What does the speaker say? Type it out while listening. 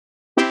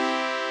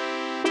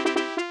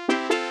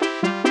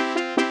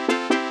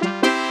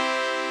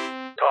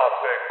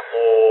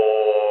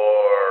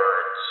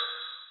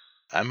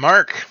I'm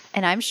Mark.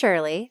 And I'm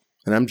Shirley.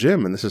 And I'm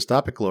Jim, and this is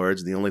Topic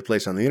Lords, the only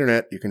place on the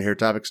internet you can hear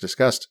topics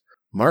discussed.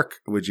 Mark,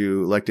 would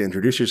you like to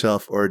introduce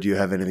yourself, or do you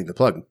have anything to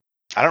plug?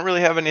 I don't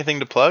really have anything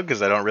to plug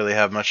because I don't really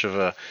have much of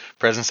a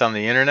presence on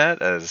the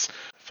internet, as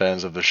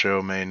fans of the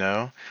show may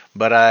know.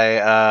 But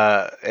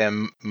I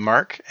am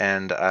Mark,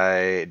 and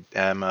I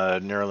am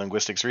a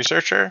neurolinguistics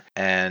researcher,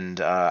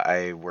 and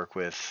I work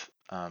with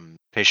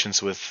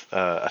patients with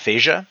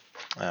aphasia,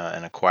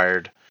 an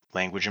acquired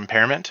language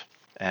impairment,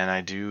 and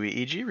I do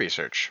EEG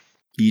research.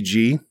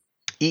 EEG?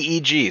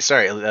 EEG,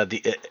 sorry,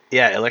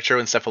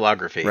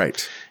 electroencephalography.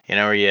 Right. You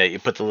know, where you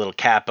put the little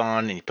cap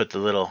on and you put the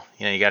little,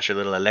 you got your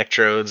little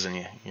electrodes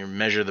and you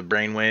measure the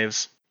brain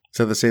waves. Is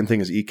that the same thing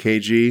as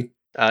EKG?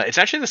 It's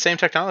actually the same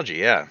technology,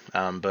 yeah,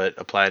 but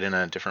applied in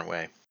a different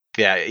way.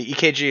 Yeah,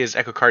 EKG is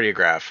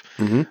echocardiograph.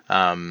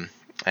 Mm-hmm.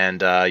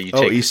 And you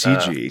take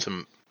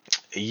ECG.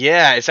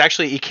 Yeah, it's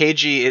actually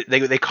EKG.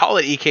 They call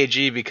it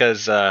EKG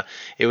because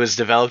it was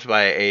developed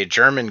by a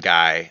German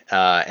guy,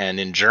 and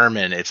in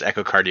German it's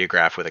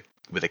echocardiograph with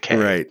a K.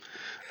 Right.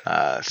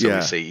 So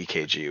we say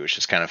EKG, which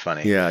is kind of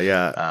funny.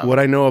 Yeah. What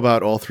I know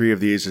about all three of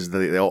these is that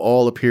they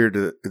all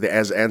appear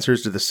as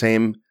answers to the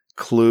same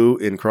clue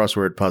in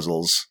crossword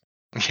puzzles.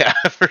 Yeah,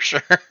 for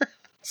sure.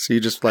 So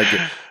you just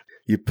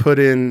you put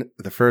in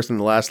the first and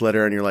the last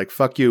letter, and you're like,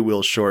 "Fuck you,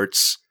 Will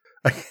Shortz."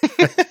 I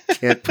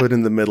can't put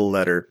in the middle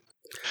letter.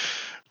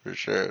 For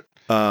sure.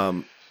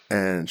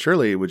 And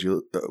Shirley, would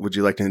you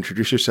like to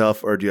introduce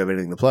yourself, or do you have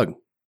anything to plug?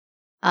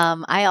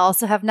 I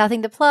also have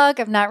nothing to plug.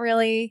 I'm not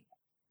really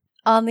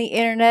on the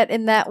internet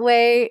in that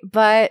way,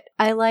 but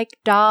I like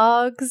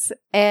dogs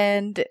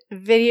and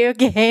video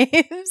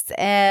games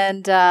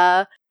and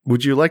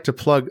would you like to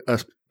plug a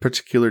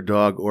particular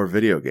dog or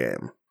video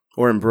game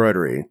or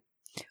embroidery?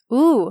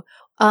 oh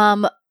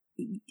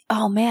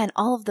man,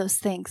 all of those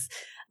things.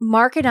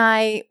 Mark and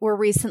I were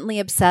recently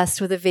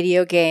obsessed with a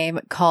video game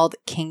called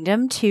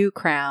Kingdom 2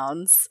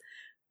 Crowns,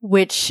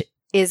 which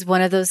is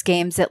one of those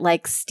games that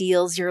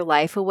steals your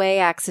life away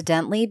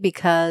accidentally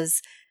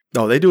because...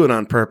 Oh, they do it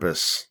on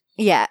purpose.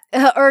 Yeah.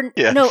 No,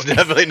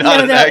 definitely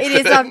not. No, it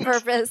is on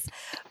purpose.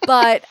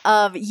 But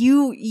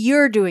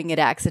you're doing it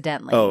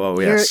accidentally. Oh,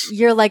 yes.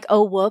 You're like,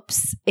 oh,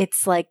 whoops.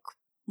 It's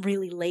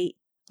really late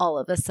all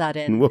of a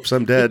sudden. And whoops,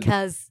 I'm dead.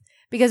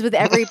 Because with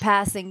every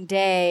passing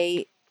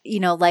day,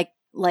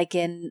 like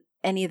in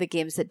any of the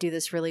games that do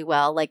this really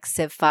well, like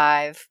Civ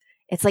 5,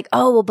 it's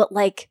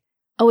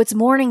it's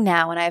morning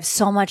now and I have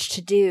so much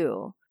to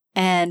do.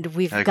 And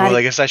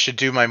I guess I should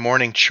do my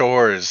morning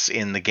chores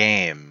in the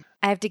game.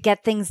 I have to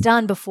get things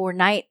done before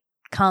night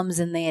comes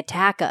and they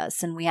attack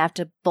us, and we have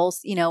to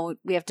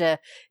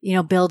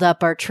build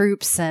up our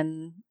troops,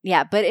 and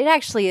but it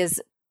actually is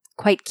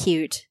quite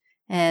cute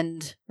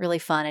and really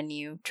fun, and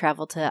you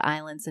travel to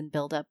islands and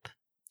build up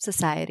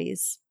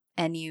societies.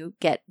 And you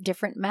get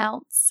different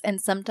mounts,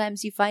 and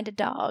sometimes you find a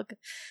dog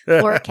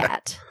or a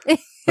cat.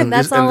 and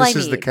that's all I need.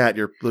 This is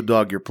the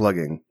dog you're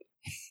plugging.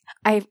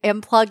 I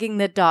am plugging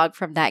the dog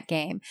from that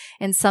game.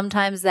 And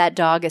sometimes that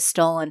dog is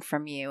stolen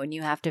from you, and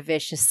you have to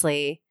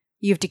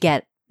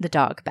get the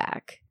dog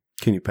back.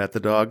 Can you pet the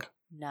dog?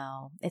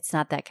 No, it's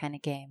not that kind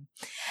of game.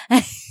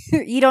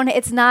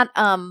 It's not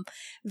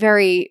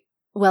very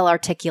well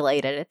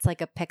articulated. It's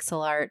like a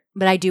pixel art,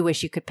 but I do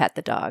wish you could pet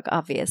the dog,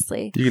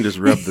 obviously. You can just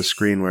rub the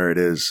screen where it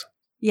is.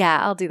 Yeah,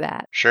 I'll do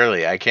that.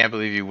 Shirley, I can't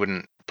believe you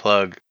wouldn't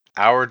plug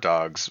our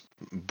dogs,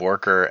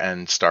 Borker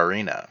and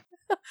Starina.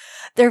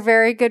 They're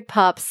very good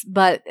pups,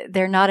 but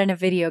they're not in a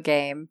video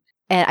game.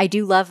 And I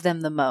do love them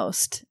the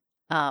most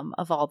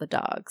of all the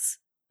dogs.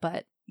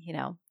 But,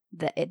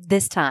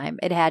 this time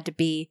it had to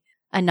be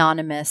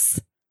anonymous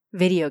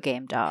video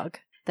game dog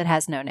that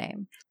has no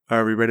name.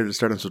 Are we ready to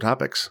start on some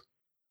topics?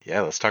 Yeah,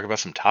 let's talk about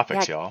some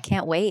topics, y'all.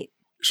 Can't wait.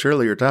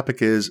 Shirley, your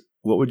topic is,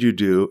 what would you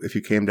do if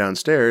you came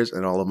downstairs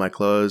and all of my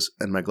clothes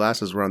and my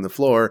glasses were on the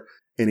floor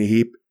in a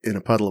heap in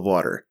a puddle of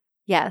water?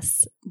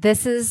 Yes.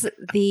 This is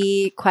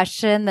the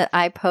question that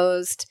I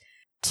posed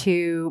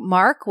to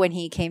Mark when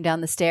he came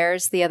down the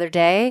stairs the other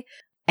day,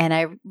 and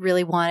I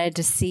really wanted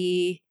to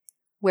see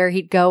where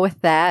he'd go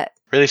with that.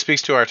 Really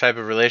speaks to our type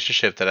of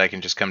relationship that I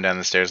can just come down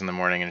the stairs in the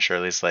morning and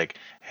Shirley's like,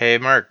 hey,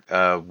 Mark,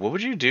 what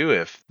would you do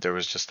if there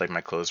was just my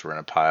clothes were in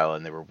a pile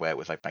and they were wet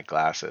with my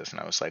glasses? And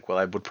I was like, well,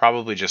 I would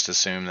probably just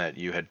assume that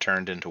you had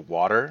turned into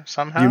water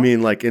somehow. You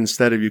mean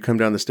instead of you come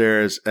down the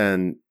stairs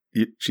and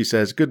she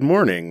says, good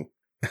morning.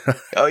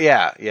 Oh,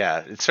 yeah.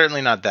 It's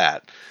certainly not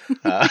that.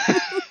 But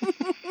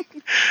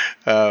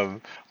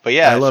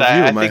yeah. I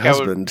love you, my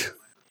husband.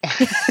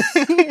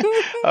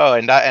 Oh,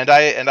 and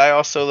I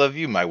also love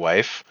you, my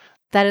wife.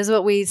 That is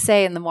what we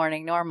say in the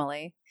morning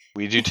normally.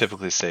 We do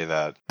typically say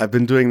that. I've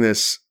been doing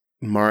this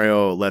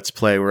Mario Let's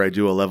Play where I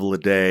do a level a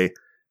day,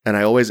 and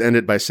I always end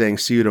it by saying,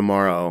 see you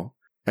tomorrow.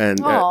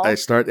 And I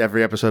start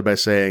every episode by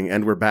saying,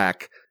 and we're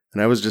back.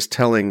 And I was just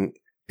telling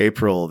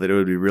April that it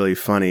would be really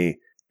funny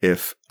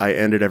if I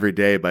ended every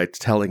day by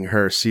telling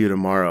her, see you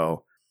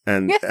tomorrow,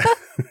 and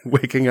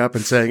waking up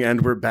and saying,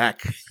 and we're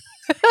back.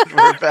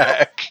 We're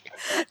back.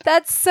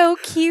 That's so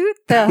cute,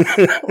 though.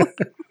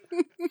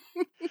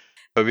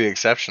 would be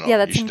exceptional. Yeah,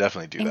 that's you should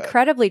definitely do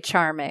incredibly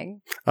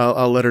charming.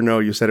 I'll let her know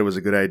you said it was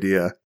a good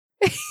idea.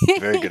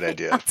 Very good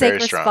idea. I'll Very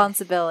take strong.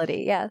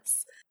 responsibility.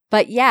 Yes,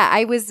 but yeah,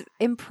 I was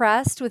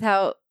impressed with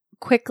how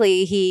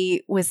quickly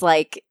he was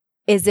like,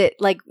 "Is it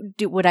like?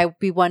 Would I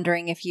be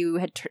wondering if you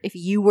had if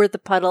you were the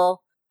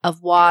puddle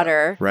of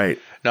water?" Right.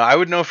 No, I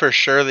would know for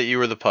sure that you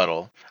were the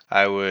puddle.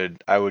 I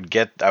would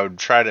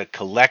try to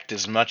collect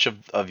as much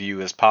of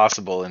you as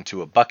possible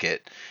into a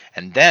bucket,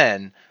 and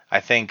then I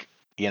think,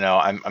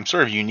 I'm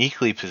sort of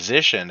uniquely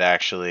positioned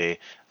actually,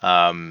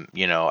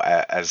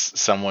 as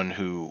someone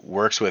who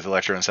works with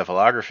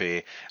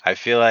electroencephalography. I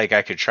feel like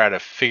I could try to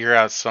figure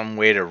out some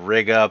way to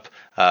rig up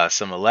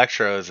some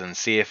electrodes and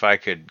see if I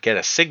could get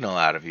a signal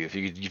out of you.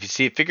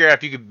 Figure out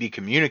if you could be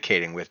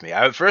communicating with me.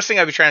 First thing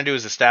I'd be trying to do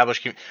is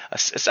establish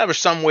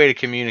some way to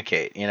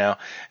communicate.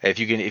 If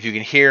you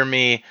can hear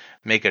me,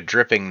 make a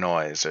dripping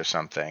noise or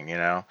something,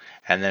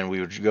 and then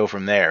we would go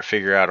from there.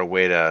 Figure out a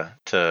way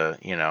to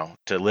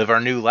live our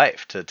new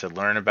life, to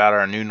learn about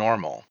our new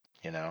normal.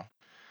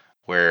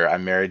 Where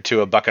I'm married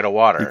to a bucket of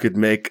water. You could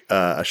make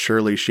a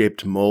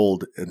Shirley-shaped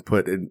mold and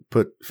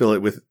fill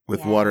it with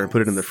water and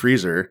put it in the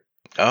freezer.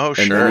 Oh,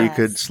 sure. And then you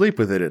could sleep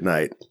with it at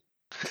night.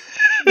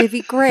 It'd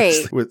be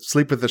great.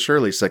 Sleep with the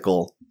Shirley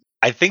sickle.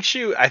 I think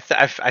I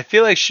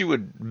feel like she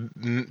would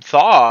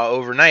thaw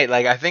overnight.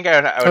 Like I think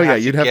I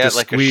would. You'd have to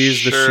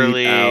squeeze the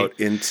sheet out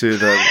into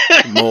the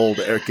mold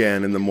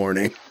again in the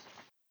morning.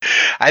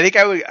 I think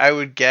I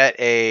would get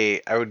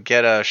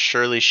a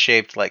Shirley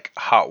shaped like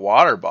hot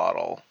water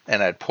bottle,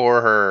 and I'd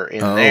pour her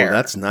in there. Oh,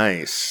 that's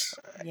nice.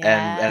 And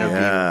it'd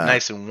be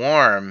nice and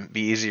warm,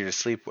 be easier to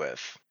sleep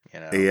with.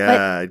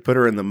 Yeah, I'd put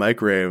her in the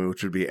microwave,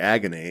 which would be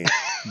agony,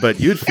 but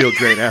you'd feel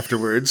great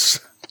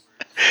afterwards.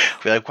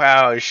 Be like,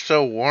 wow, it's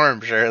so warm,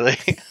 Shirley.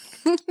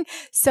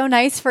 So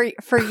nice for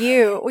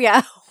you.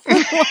 Yeah.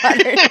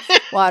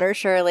 water,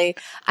 Shirley.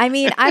 I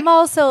mean, I'm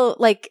also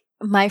like,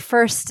 my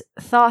first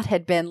thought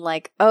had been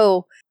like,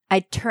 oh,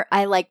 I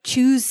like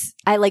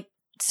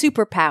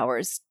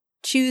superpowers.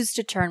 Choose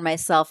to turn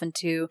myself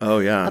into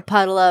a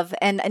puddle of,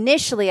 and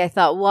initially I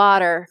thought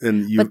water.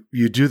 And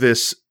you do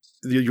this,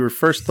 your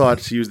first thought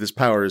to use this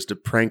power is to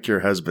prank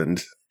your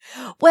husband.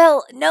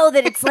 Well, no,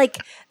 that it's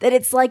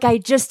like I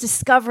just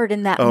discovered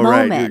in that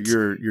moment.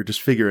 Right. You're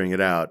just figuring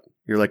it out.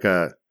 You're like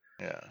a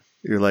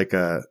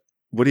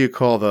what do you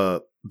call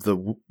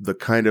the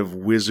kind of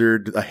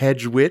wizard, a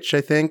hedge witch,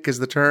 I think is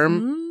the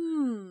term.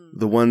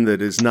 The one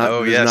that is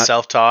not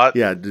self-taught.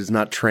 Yeah, is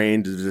not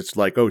trained. It's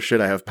like, oh shit,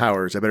 I have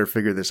powers. I better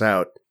figure this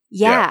out.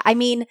 Yeah, I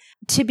mean,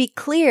 to be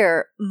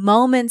clear,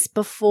 moments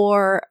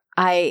before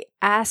I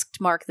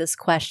asked Mark this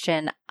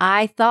question,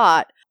 I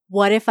thought,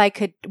 what if I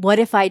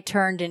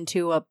turned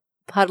into a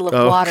puddle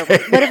of water?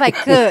 What if I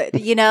could,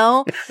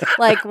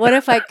 Like, what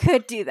if I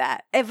could do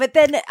that? But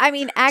then, I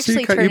mean,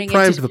 actually turning you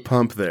primed the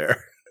pump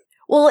there.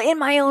 Well, in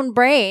my own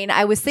brain,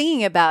 I was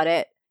thinking about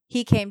it.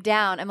 He came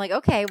down. I'm like,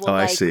 okay, well,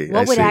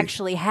 what would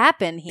actually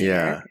happen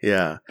here?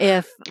 Yeah.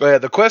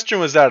 The question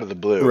was out of the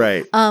blue,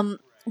 right?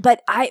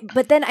 But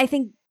then I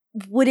think,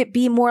 would it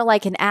be more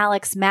like an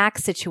Alex Mack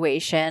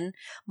situation?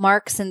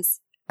 Mark,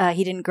 since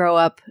he didn't grow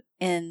up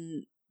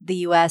in the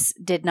U.S.,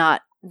 did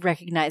not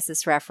recognize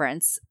this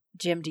reference.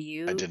 Jim, do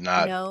you? I did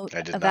not.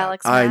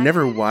 Alex Mack? I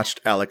never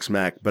watched Alex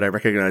Mack, but I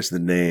recognize the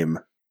name.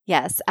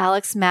 Yes,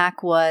 Alex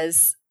Mack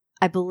was,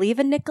 I believe,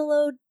 a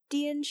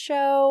Nickelodeon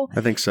show.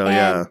 I think so.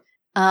 Yeah.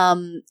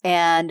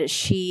 And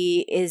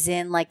she is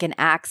in like an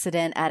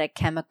accident at a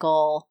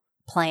chemical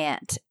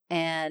plant,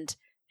 and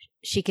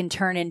she can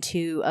turn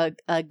into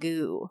a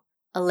goo,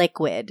 a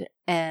liquid,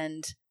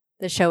 and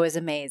the show is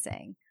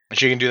amazing.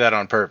 She can do that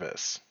on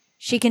purpose.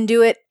 She can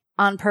do it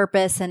on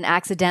purpose and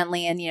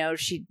accidentally, and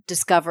she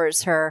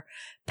discovers her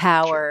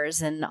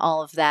powers and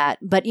all of that.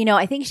 But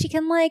I think she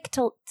can like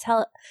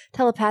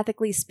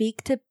telepathically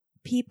speak to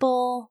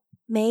people.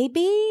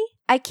 Maybe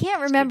I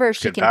can't remember if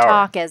she can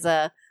talk as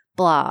a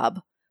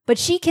blob, but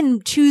she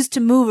can choose to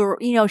move.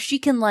 She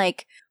can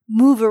like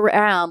move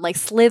around, like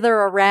slither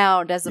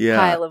around as a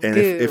pile of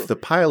goo. If the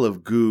pile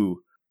of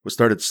goo was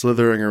started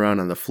slithering around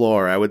on the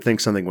floor, I would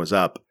think something was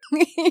up.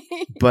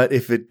 But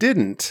if it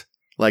didn't,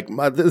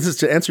 this is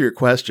to answer your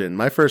question.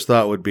 My first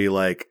thought would be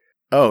like,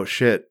 oh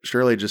shit,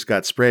 Shirley just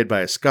got sprayed by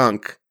a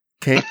skunk,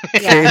 came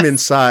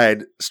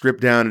inside,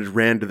 stripped down, and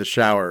ran to the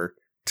shower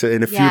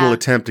in a futile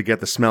attempt to get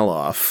the smell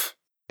off.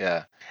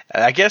 Yeah.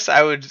 I guess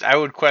I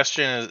would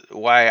question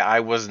why I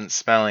wasn't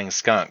smelling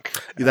skunk.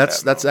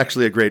 That's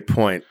actually a great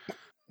point.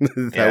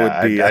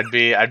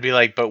 I'd be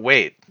like, but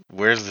wait,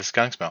 where's the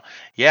skunk smell?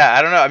 Yeah,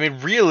 I don't know. I mean,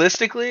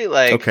 realistically,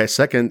 like, okay,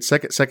 second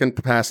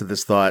pass of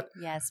this thought.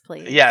 Yes,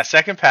 please. Yeah,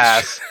 second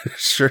pass.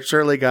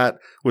 Shirley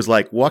was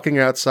like walking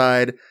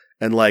outside,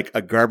 and like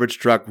a garbage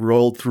truck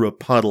rolled through a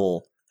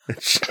puddle.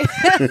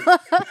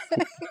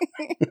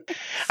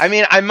 I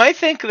mean, I might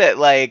think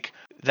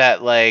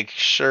that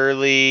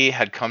Shirley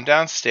had come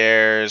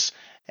downstairs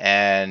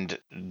and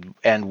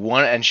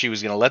she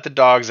was going to let the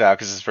dogs out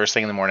because it's the first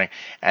thing in the morning,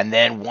 and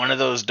then one of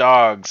those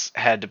dogs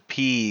had to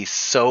pee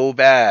so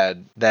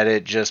bad that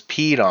it just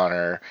peed on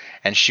her,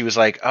 and she was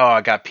like, oh,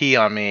 I got pee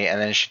on me, and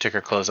then she took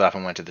her clothes off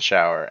and went to the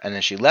shower, and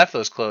then she left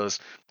those clothes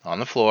on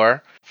the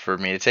floor for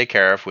me to take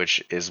care of,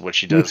 which is what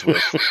she does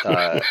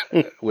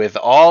with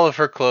all of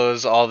her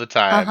clothes all the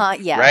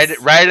time. Yes.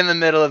 Right in the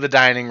middle of the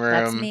dining room.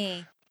 That's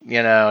me.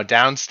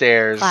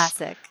 Downstairs.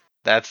 Classic.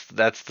 That's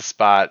the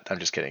spot. I'm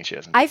just kidding. She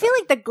doesn't. I feel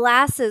like the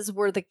glasses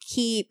were the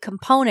key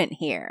component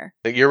here.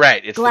 You're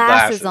right. It's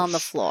glasses the glasses on the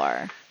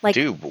floor. Like,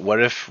 dude, but what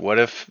if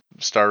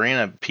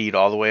Starina peed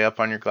all the way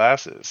up on your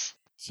glasses?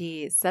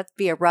 Jeez, that'd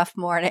be a rough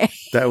morning.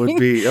 That would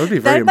be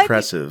very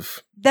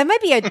impressive. That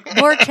might be a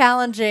more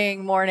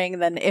challenging morning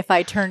than if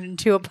I turned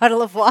into a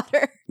puddle of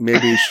water.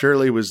 Maybe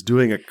Shirley was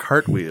doing a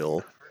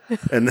cartwheel,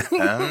 and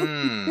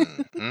Well,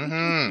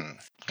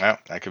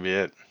 that could be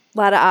it. A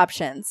lot of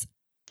options.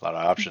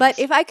 But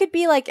if I could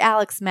be like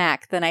Alex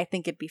Mack, then I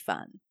think it'd be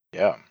fun.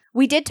 Yeah.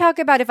 We did talk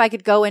about if I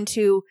could go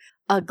into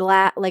a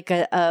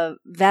a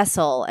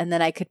vessel, and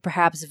then I could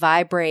perhaps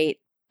vibrate.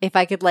 If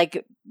I could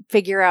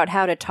figure out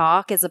how to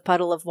talk as a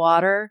puddle of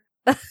water.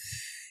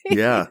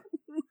 Yeah.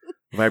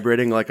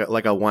 Vibrating like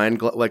a wine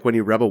like when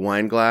you rub a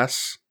wine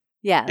glass.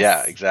 Yes.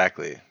 Yeah,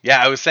 exactly.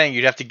 Yeah, I was saying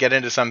you'd have to get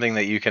into something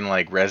that you can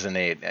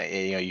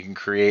resonate. You can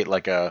create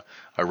a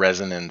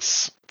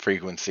resonance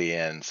frequency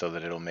in so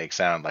that it'll make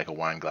sound like a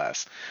wine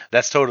glass.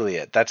 That's totally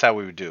it. That's how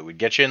we would do it. We'd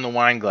get you in the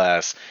wine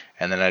glass,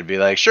 and then I'd be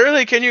like,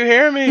 Shirley, can you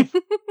hear me?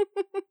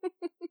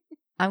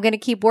 I'm going to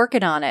keep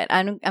working on it.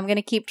 I'm going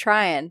to keep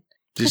trying.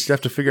 You just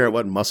have to figure out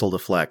what muscle to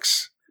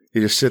flex.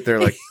 You just sit there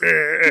like,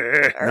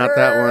 not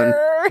that one.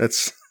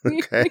 That's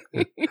okay.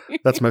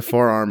 That's my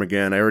forearm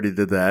again. I already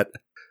did that.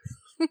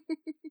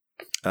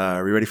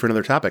 Are we ready for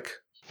another topic?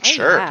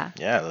 Sure.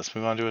 Yeah, let's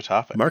move on to a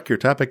topic. Mark, your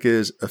topic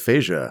is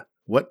aphasia.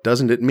 What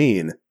doesn't it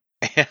mean?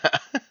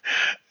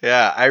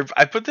 Yeah,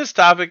 I put this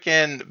topic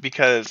in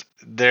because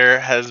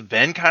there has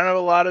been kind of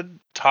a lot of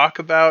talk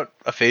about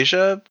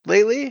aphasia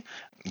lately.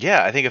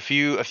 Yeah, I think a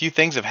few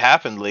things have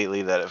happened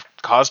lately that have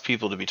caused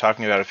people to be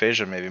talking about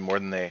aphasia maybe more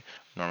than they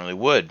normally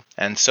would.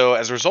 And so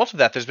as a result of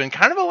that, there's been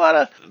kind of a lot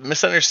of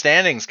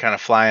misunderstandings kind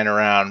of flying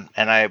around.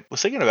 And I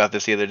was thinking about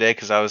this the other day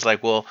because I was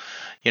like, well,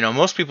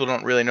 most people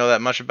don't really know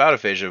that much about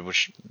aphasia,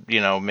 which,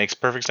 makes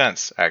perfect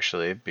sense,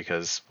 actually,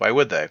 because why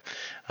would they?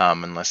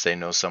 Unless they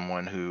know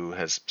someone who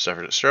has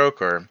suffered a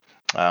stroke or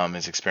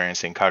is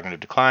experiencing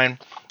cognitive decline.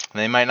 And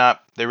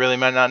they really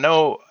might not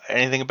know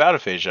anything about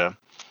aphasia.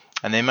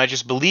 And they might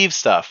just believe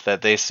stuff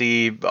that they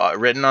see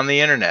written on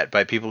the internet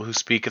by people who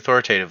speak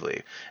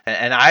authoritatively.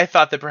 And I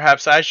thought that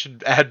perhaps I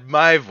should add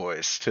my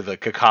voice to the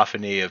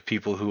cacophony of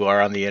people who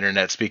are on the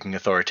internet speaking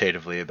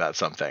authoritatively about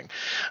something.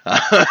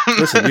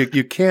 Listen,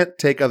 you can't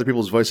take other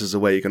people's voices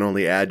away. You can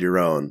only add your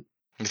own.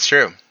 It's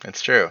true.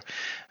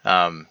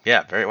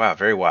 Yeah,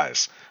 very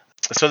wise.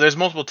 So there's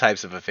multiple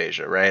types of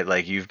aphasia, right?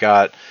 Like you've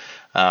got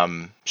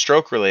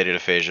stroke-related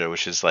aphasia,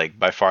 which is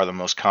by far the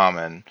most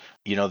common.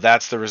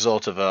 That's the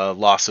result of a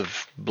loss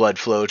of blood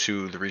flow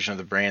to the region of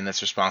the brain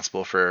that's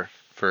responsible for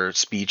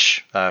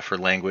speech, for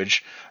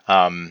language.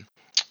 I'm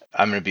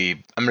going to be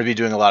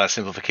doing a lot of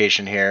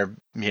simplification here,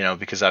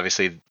 because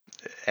obviously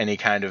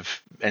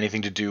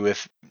anything to do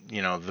with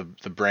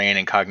the brain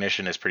and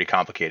cognition is pretty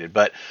complicated.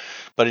 But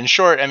in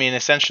short, I mean,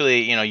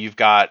 essentially, you've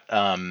got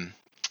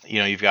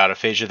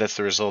aphasia that's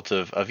the result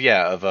of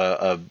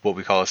a what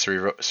we call a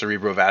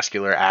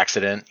cerebrovascular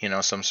accident,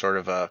 some sort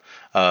of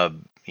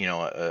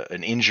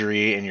an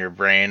injury in your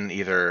brain,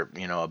 either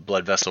a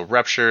blood vessel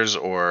ruptures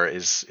or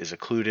is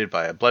occluded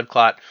by a blood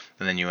clot,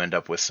 and then you end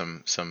up with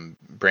some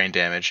brain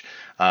damage.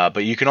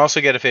 But you can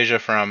also get aphasia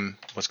from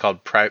what's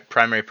called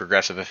primary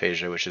progressive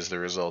aphasia, which is the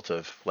result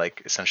of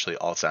essentially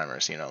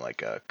Alzheimer's,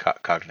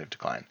 cognitive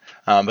decline.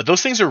 But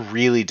those things are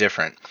really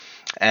different,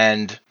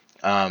 and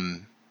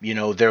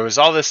there was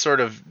all this sort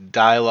of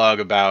dialogue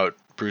about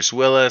Bruce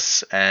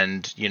Willis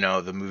and,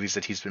 the movies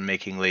that he's been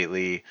making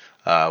lately,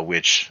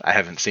 which I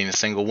haven't seen a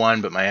single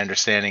one, but my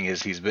understanding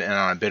is he's been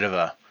on a bit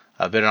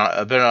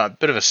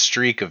of a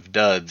streak of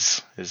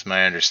duds, is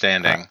my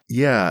understanding.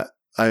 Yeah.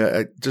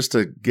 I just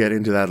to get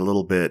into that a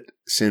little bit,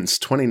 since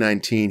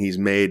 2019, he's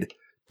made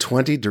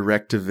 20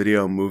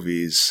 direct-to-video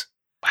movies.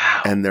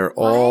 Wow. And they're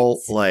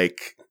all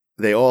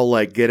they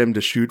all get him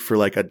to shoot for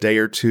a day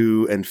or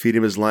two and feed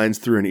him his lines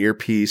through an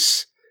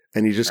earpiece.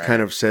 And he just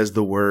kind of says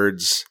the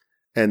words,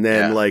 and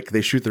then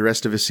they shoot the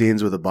rest of his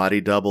scenes with a body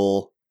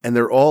double, and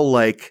they're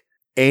all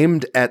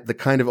aimed at the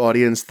kind of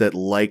audience that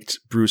liked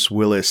Bruce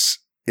Willis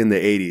in the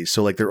 80s.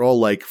 So they're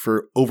all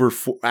for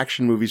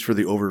action movies for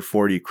the over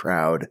 40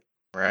 crowd.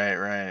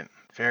 Right.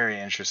 Very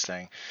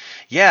interesting.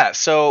 Yeah.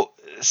 So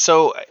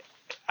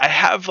I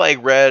have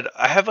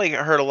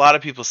heard a lot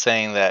of people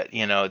saying that,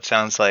 it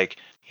sounds like,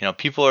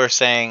 people are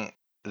saying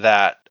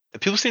that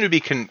people seem to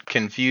be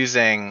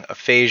confusing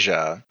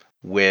aphasia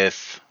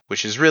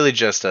which is really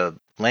just a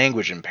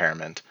language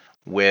impairment,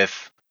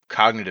 with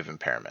cognitive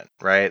impairment,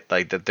 right?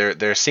 Like that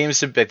there seems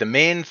to be, like, the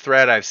main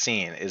thread I've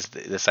seen is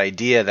this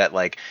idea that,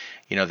 like,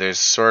 there's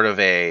sort of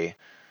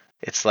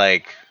it's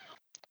like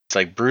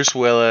Bruce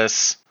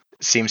Willis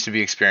seems to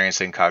be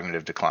experiencing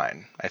cognitive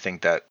decline. I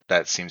think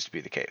that seems to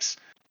be the case.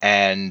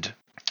 And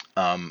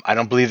I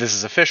don't believe this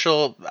is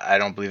official. I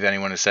don't believe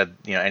anyone has said,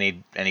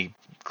 any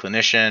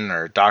clinician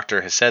or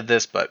doctor has said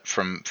this, but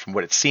from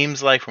what it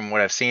seems like, from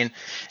what I've seen,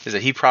 is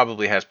that he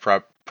probably has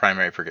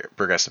primary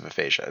progressive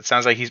aphasia. It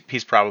sounds like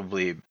he's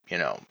probably,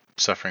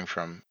 suffering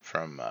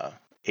from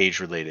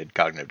age-related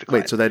cognitive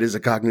decline. Wait, so that is a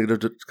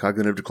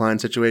cognitive decline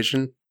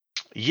situation?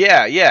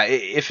 Yeah.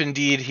 If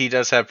indeed he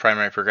does have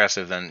primary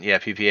progressive, then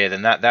PPA,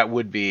 then that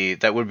would be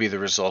the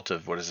result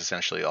of what is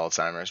essentially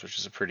Alzheimer's, which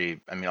is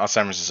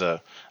Alzheimer's is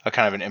a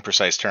kind of an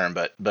imprecise term,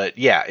 but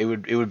yeah, it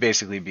would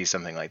basically be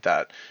something like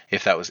that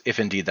if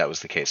indeed that was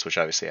the case, which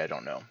obviously I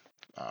don't know,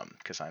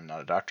 because I'm not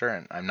a doctor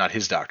and I'm not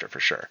his doctor for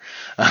sure.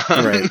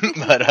 Right.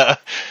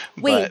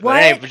 Wait,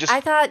 what? Anyway,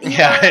 I thought you were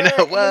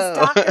his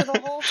doctor the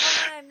whole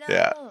time.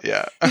 No.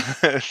 Yeah.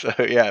 So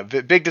yeah,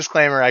 big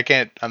disclaimer.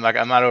 I'm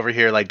not over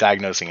here like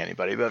diagnosing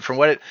anybody, but from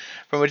what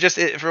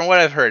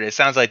I've heard, it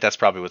sounds like that's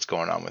probably what's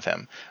going on with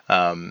him.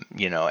 And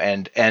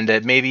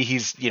that maybe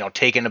he's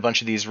taken a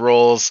bunch of these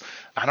roles.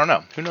 I don't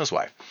know. Who knows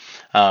why?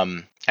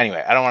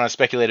 Anyway, I don't want to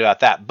speculate about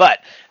that, but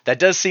that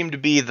does seem to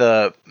be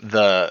the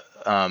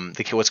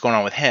what's going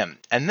on with him.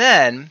 And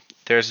then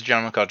there's a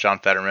gentleman called John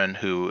Fetterman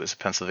who is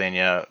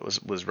Pennsylvania,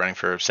 was running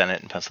for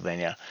Senate in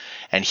Pennsylvania,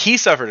 and he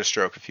suffered a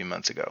stroke a few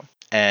months ago,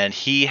 and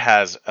he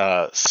has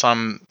what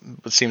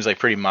seems like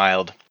pretty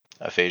mild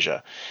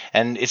aphasia.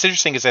 And it's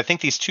interesting because I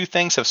think these two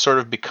things have sort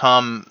of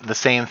become the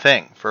same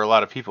thing for a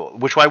lot of people.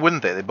 Which, why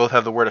wouldn't they? They both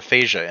have the word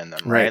aphasia in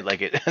them, right?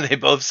 Like they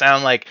both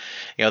sound like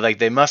like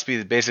they must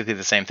be basically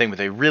the same thing, but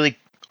they really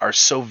are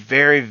so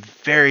very,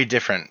 very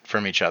different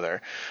from each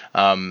other.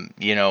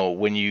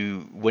 When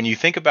you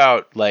think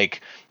about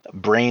like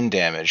brain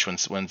damage,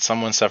 when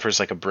someone suffers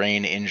like a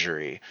brain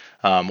injury,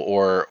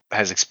 or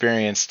has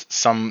experienced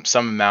some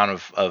amount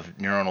of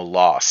neuronal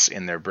loss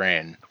in their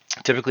brain,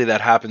 typically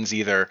that happens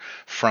either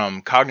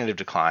from cognitive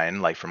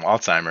decline, like from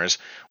Alzheimer's,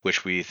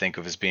 which we think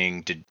of as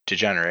being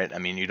degenerate. I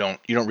mean, you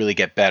don't really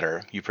get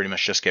better. You pretty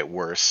much just get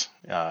worse.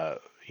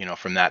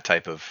 From that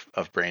type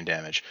of brain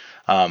damage.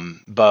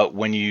 But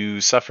when you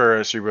suffer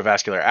a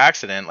cerebrovascular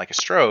accident, like a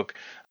stroke,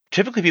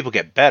 typically people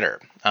get better.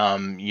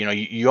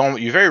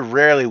 You very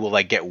rarely will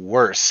like get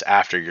worse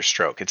after your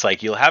stroke. It's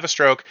like you'll have a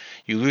stroke,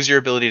 you lose your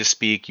ability to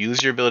speak, you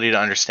lose your ability to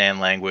understand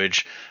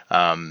language,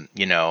 and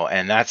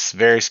that's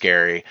very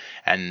scary.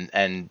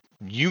 And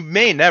you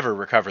may never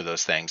recover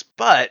those things,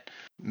 but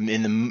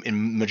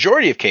in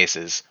majority of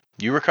cases,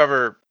 you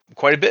recover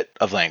quite a bit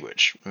of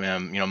language.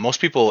 Most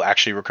people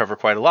actually recover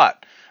quite a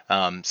lot.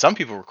 Some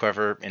people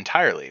recover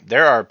entirely.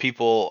 There are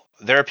people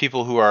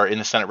who are in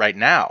the Senate right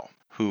now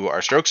who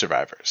are stroke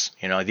survivors.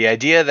 The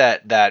idea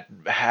that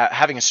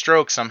having a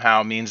stroke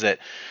somehow means that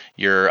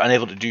you're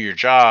unable to do your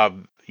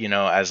job,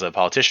 as a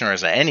politician or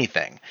as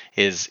anything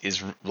is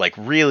like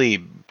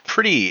really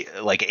pretty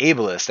like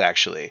ableist,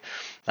 actually.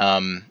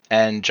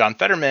 And John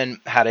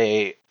Fetterman had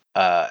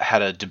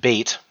a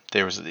debate.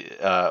 There was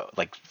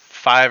like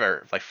 5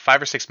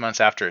 or 6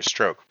 months after his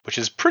stroke, which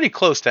is pretty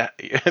close to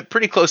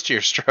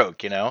your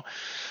stroke,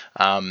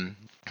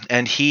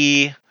 and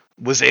he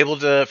was able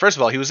to, first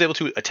of all, he was able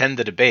to attend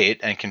the debate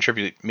and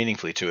contribute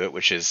meaningfully to it,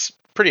 which is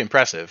pretty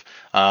impressive.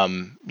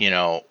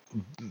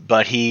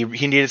 But he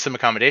needed some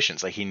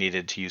accommodations, like he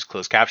needed to use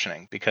closed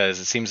captioning, because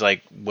it seems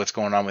like what's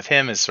going on with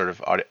him is sort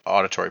of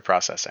auditory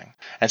processing.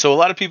 And so a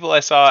lot of people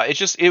I saw,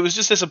 it was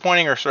just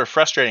disappointing or sort of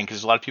frustrating,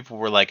 because a lot of people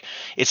were like,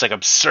 it's like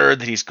absurd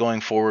that he's going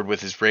forward with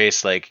his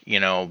race, like,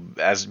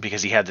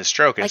 because he had this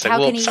stroke. And like,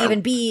 how can he even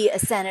be a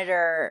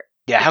senator?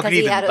 Yeah, how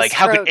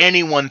could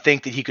anyone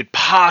think that he could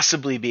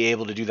possibly be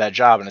able to do that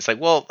job? And it's like,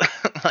 well,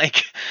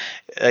 like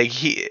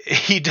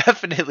he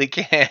definitely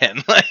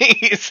can. Like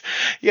he's,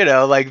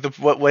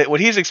 what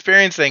he's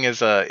experiencing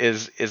is a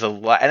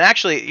lot. And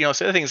actually, so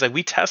the other thing is, like,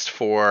 we test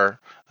for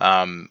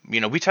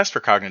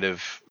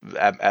cognitive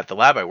at the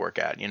lab I work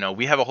at.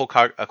 We have a whole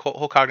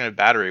cognitive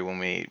battery when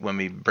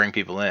we bring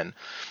people in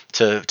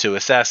to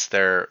assess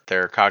their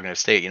cognitive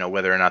state,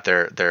 whether or not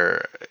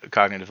they're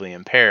cognitively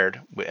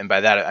impaired. And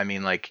by that I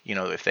mean, like,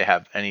 if they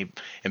have any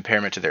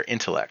impairment to their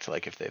intellect,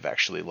 like if they've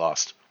actually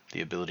lost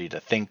the ability to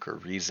think or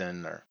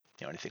reason or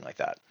anything like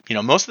that.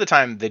 Most of the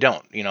time they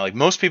don't. Like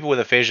most people with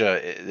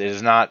aphasia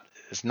are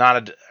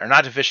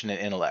not deficient in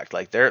intellect.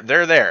 Like they're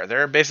there.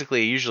 They're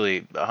basically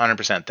usually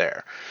 100%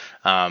 there.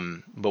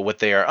 But what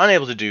they are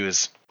unable to do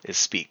is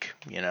speak,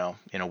 in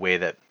a way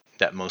that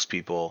most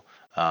people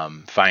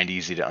find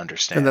easy to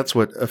understand. And that's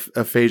what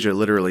aphasia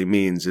literally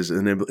means, is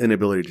an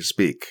inability to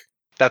speak.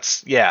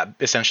 That's,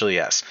 essentially,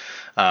 yes.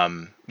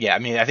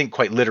 I think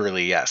quite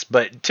literally, yes.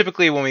 But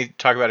typically when we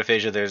talk about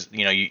aphasia, there's,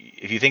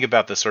 if you think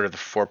about the sort of the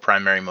 4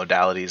 primary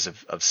modalities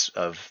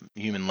of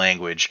human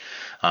language,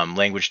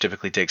 language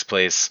typically takes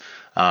place,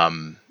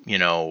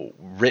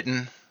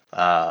 written,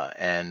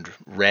 and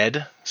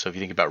read. So if you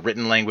think about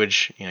written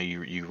language,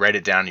 you write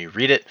it down, you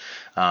read it,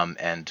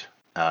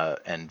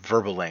 and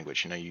verbal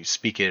language, you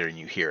speak it and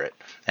you hear it.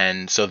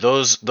 And so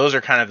those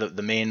are kind of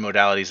the main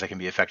modalities that can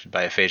be affected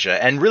by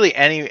aphasia, and really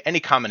any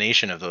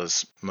combination of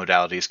those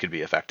modalities could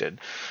be affected.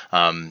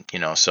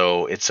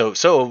 So it's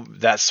so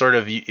that's sort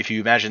of, if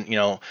you imagine,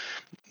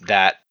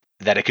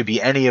 that it could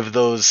be any of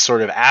those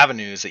sort of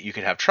avenues that you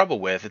could have trouble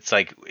with. It's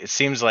like, it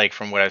seems like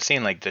from what I've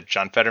seen, like that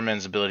John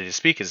Fetterman's ability to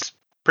speak is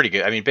pretty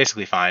good. I mean,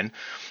 basically fine,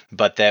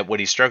 but that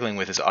what he's struggling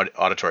with is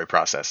auditory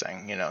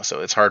processing,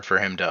 so it's hard for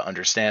him to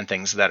understand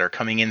things that are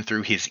coming in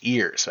through his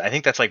ears. I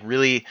think that's like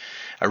really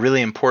a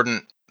really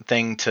important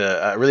thing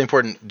a really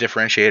important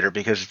differentiator,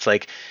 because it's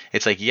like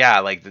yeah,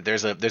 like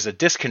there's a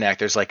disconnect,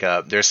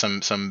 there's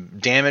some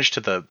damage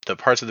to the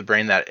parts of the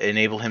brain that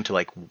enable him to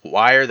like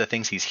wire the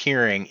things he's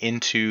hearing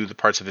into the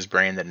parts of his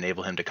brain that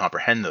enable him to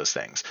comprehend those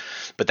things.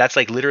 But that's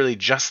like literally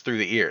just through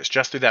the ears,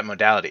 just through that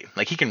modality.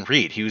 Like he can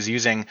read, he was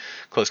using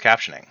closed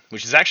captioning,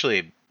 which is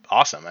actually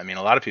awesome. I mean,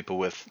 a lot of people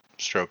with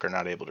stroke are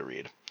not able to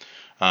read.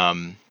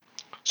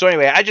 So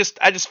anyway, I just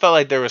felt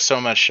like there was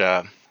so much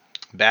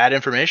bad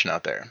information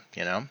out there,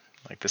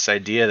 like this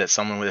idea that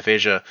someone with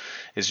aphasia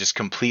is just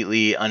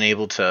completely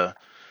unable to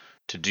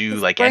do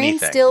his like brain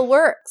anything. Still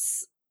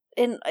works,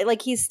 and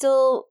like he's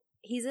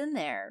in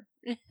there.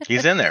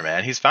 He's in there,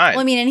 man. He's fine.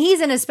 Well, I mean, and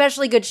he's in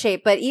especially good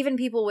shape. But even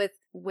people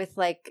with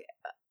like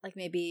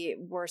maybe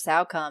worse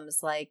outcomes,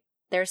 like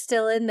they're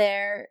still in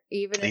there,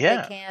 even if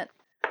they can't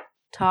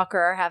talk or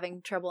are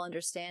having trouble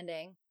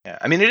understanding. Yeah,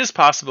 I mean, it is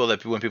possible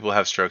that when people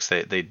have strokes,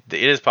 it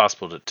is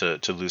possible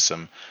to lose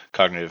some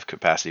cognitive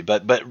capacity,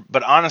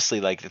 but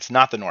honestly, like it's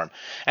not the norm.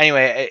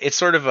 Anyway, it's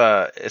sort of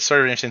an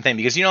interesting thing,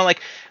 because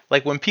like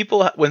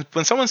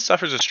when someone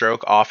suffers a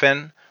stroke,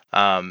 often,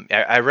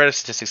 I read a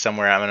statistic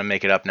somewhere. I'm going to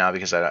make it up now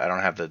because I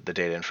don't have the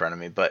data in front of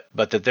me, but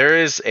that there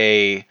is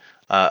a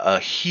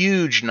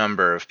huge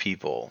number of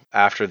people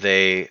after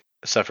they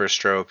suffer a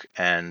stroke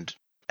and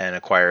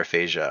acquire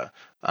aphasia,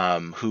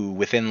 who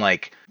within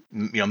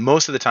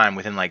most of the time,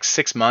 within like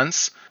 6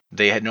 months,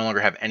 they no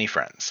longer have any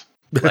friends.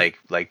 Like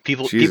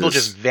people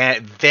just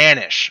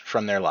vanish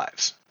from their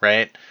lives,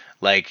 right?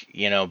 Like,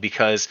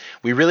 because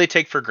we really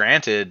take for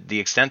granted the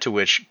extent to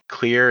which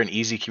clear and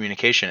easy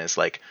communication is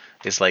like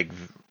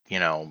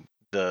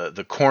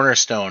the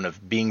cornerstone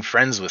of being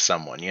friends with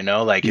someone,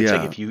 like it's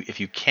like if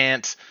you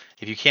can't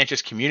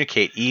just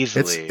communicate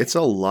easily, it's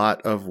a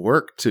lot of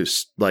work to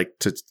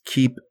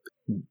keep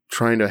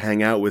trying to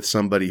hang out with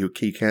somebody who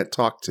he can't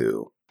talk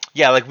to.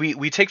 Yeah, like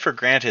we take for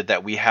granted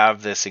that we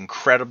have this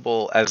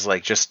incredible, as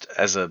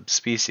a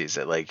species,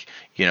 that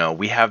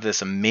we have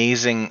this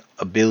amazing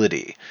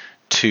ability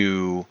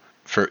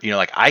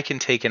I can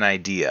take an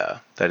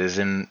idea that is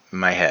in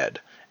my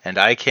head, and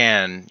I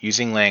can,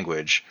 using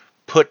language,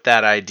 put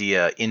that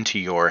idea into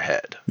your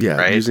head. Yeah,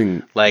 right?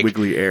 Using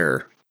wiggly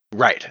air.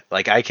 Right.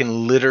 Like I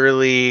can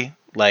literally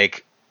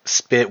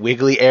spit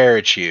wiggly air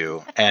at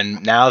you,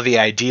 and now the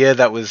idea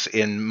that was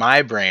in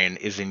my brain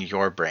is in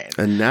your brain,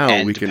 and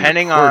now we can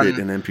record it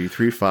in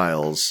MP3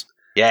 files.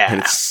 Yeah,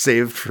 and it's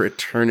saved for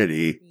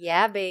eternity.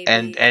 Yeah, baby.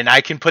 And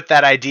I can put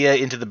that idea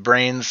into the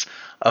brains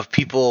of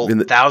people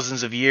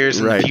thousands of years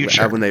in the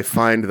future, when they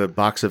find the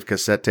box of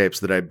cassette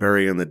tapes that I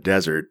bury in the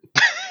desert.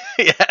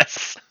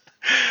 Yes.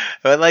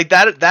 But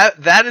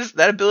that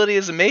ability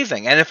is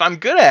amazing, and if I'm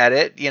good at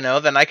it,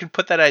 then I can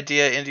put that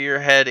idea into your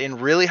head in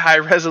really high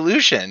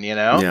resolution.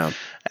 Yeah.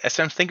 I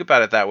sometimes think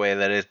about it that way.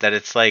 That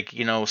it's like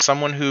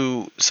someone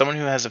who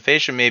has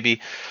aphasia,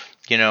 maybe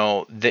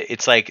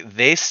it's like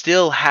they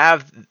still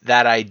have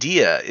that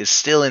idea is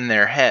still in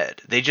their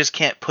head. They just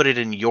can't put it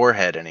in your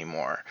head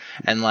anymore.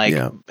 And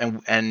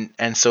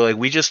and so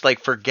we just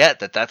forget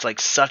that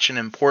that's such an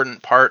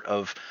important part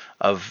of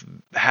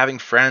having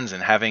friends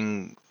and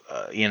having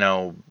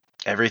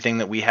everything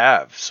that we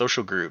have,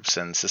 social groups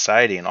and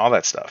society and all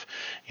that stuff.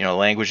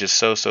 Language is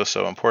so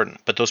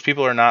important. But those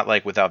people are not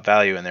without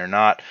value, and they're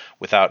not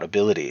without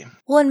ability.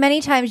 Well, and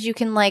many times you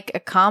can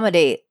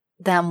accommodate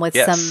them with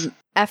some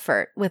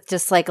effort, with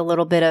just a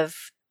little bit of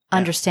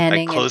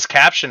understanding. Like closed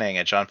captioning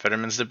at John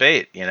Fetterman's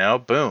debate,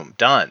 boom,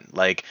 done.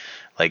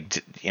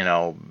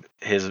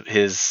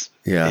 His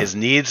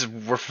needs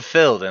were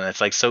fulfilled, and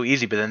it's so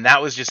easy. But then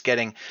that was just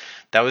getting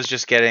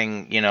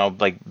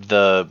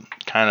the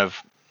kind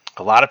of,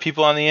 a lot of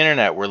people on the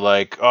internet were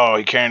like, oh,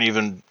 you can't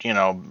even,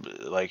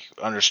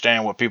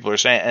 understand what people are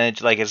saying. And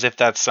it's as if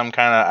that's some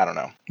kind of, I don't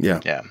know. Yeah.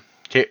 Yeah.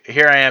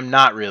 Here I am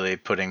not really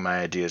putting my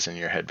ideas in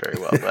your head very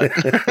well, but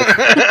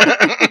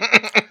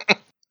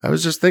I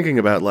was just thinking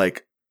about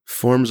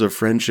forms of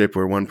friendship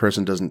where one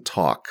person doesn't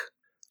talk.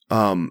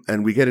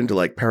 And we get into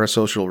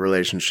parasocial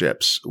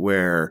relationships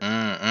where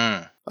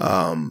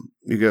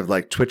you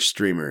have Twitch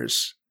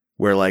streamers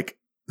where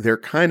they're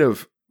kind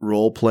of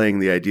role playing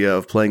the idea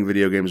of playing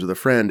video games with a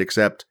friend,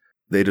 except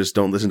they just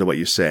don't listen to what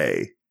you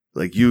say.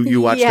 You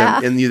watch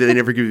them and they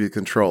never give you the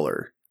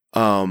controller.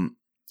 And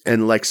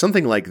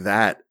something like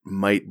that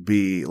might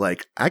be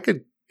I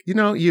could,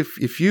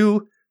 if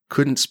you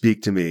couldn't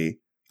speak to me,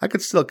 I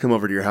could still come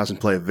over to your house and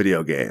play a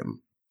video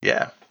game.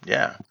 Yeah.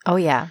 Yeah. Oh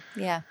yeah.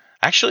 Yeah.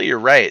 Actually, you're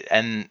right,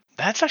 and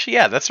that's actually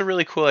that's a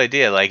really cool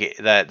idea. Like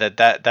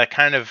that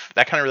kind of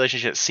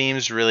relationship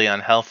seems really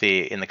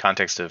unhealthy in the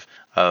context of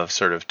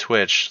sort of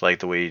Twitch, like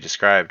the way you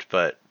described.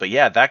 But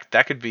yeah,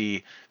 that could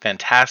be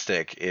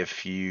fantastic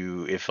if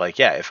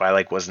I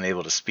like wasn't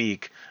able to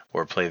speak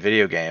or play a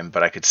video game,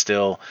 but I could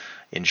still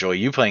enjoy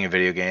you playing a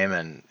video game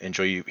and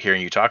enjoy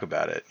hearing you talk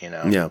about it. You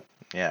know? Yeah.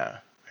 Yeah.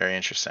 Very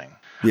interesting.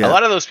 Yeah. A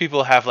lot of those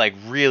people have like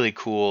really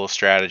cool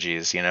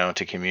strategies, you know,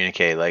 to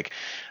communicate. Like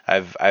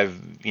I've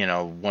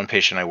one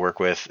patient I work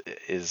with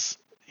is,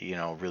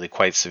 really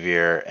quite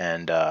severe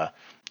and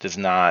does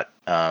not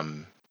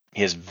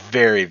he has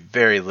very,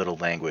 very little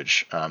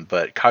language,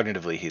 but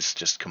cognitively he's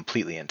just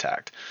completely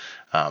intact.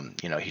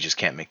 He just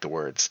can't make the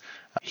words.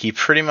 He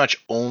pretty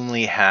much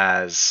only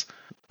has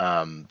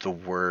the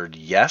word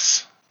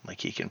yes. Like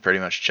he can pretty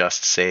much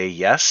just say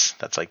yes.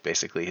 That's like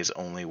basically his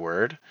only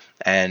word.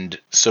 And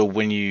so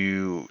when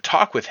you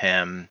talk with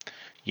him,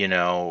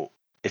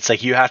 it's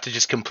like you have to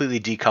just completely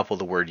decouple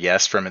the word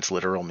yes from its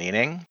literal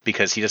meaning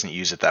because he doesn't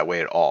use it that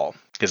way at all.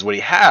 Because what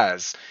he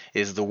has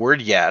is the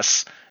word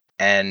yes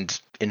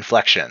and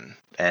inflection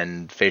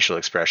and facial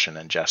expression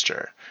and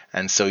gesture.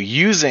 And so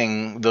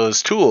using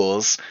those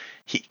tools,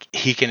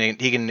 he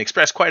can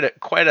express quite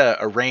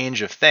a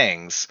range of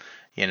things.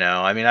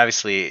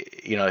 Obviously,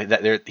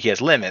 that he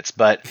has limits,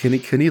 but can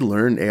he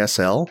learn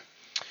ASL?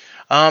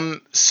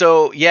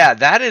 So yeah,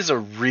 that is a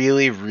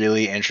really,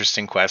 really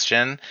interesting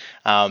question.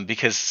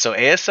 Because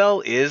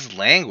ASL is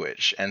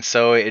language, and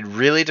so it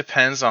really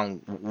depends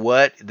on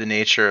what the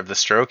nature of the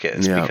stroke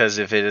is. Yeah. Because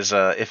if it is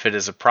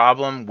a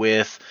problem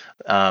with,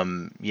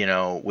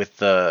 with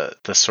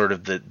the sort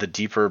of the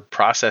deeper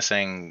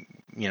processing,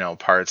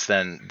 parts,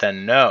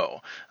 then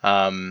no.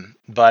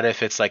 But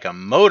if it's like a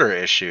motor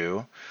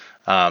issue,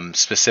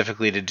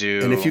 specifically to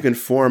do. And if you can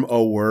form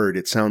a word,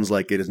 it sounds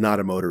like it is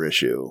not a motor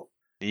issue.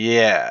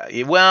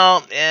 Yeah.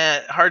 Well,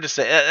 hard to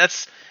say.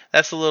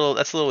 That's a little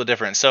bit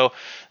different. So,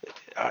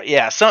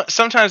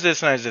 sometimes it is,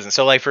 sometimes it isn't.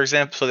 So, like for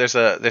example, there's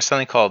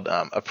something called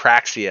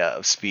apraxia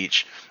of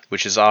speech,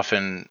 which is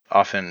often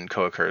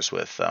co-occurs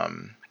with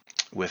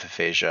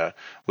aphasia,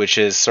 which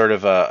is sort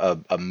of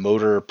a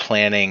motor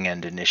planning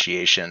and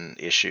initiation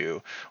issue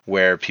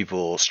where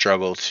people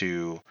struggle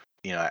to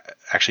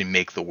actually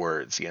make the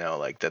words,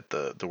 like that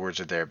the words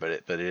are there, but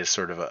it is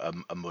sort of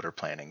a motor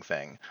planning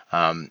thing.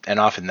 And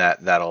often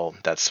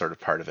that's sort of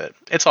part of it.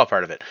 It's all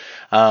part of it.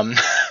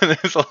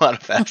 There's a lot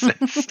of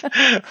facets,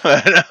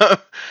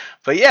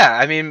 but yeah,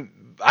 I mean,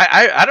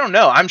 I don't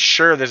know. I'm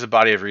sure there's a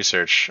body of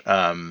research,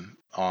 on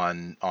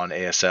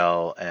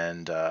ASL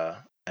and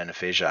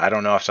aphasia. I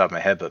don't know off the top of my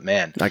head, but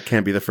man, I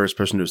can't be the first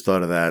person who's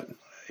thought of that.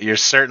 You're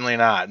certainly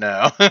not.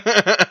 No.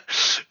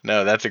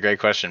 No, that's a great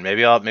question.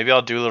 Maybe I'll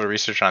do a little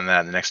research on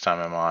that the next time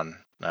I'm on.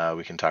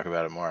 We can talk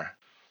about it more.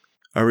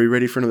 Are we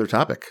ready for another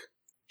topic?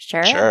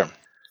 Sure.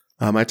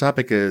 My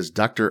topic is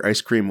Dr.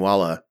 Ice Cream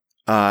Walla.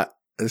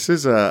 This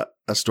is a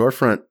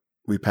storefront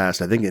we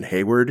passed, I think, in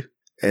Hayward.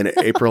 And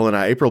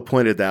April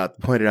pointed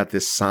out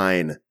this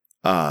sign,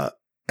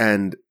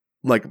 and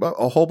like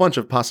a whole bunch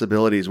of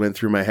possibilities went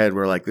through my head.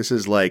 Where like this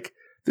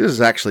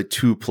is actually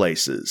two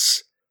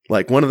places.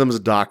 Like one of them is a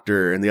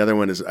doctor and the other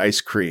one is ice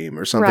cream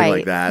or something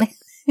like that.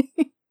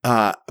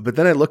 But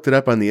then I looked it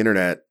up on the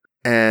internet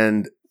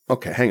and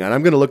okay, hang on.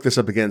 I'm going to look this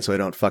up again so I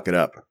don't fuck it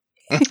up.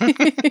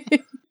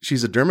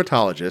 She's a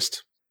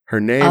dermatologist.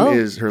 Her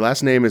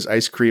last name is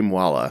Ice Cream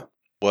Walla.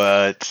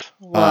 What?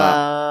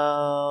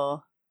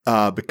 Whoa.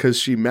 Because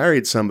she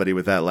married somebody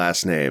with that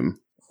last name.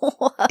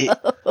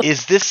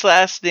 Is this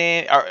last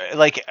name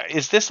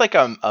is this like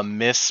a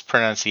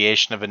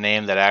mispronunciation of a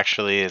name that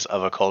actually is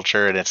of a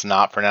culture and it's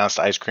not pronounced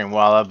Ice Cream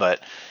Walla,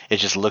 but it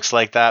just looks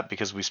like that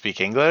because we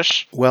speak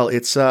English? Well,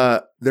 it's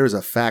there's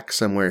a fact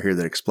somewhere here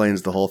that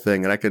explains the whole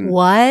thing, and I can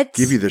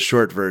give you the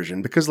short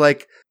version because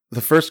like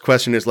the first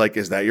question is like,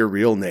 is that your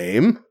real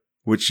name?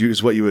 Which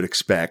is what you would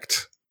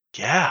expect.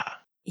 Yeah.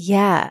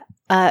 Yeah.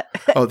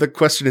 The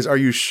question is, are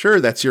you sure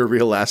that's your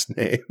real last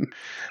name?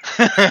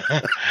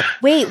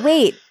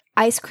 Wait.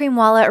 Ice Cream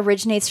Walla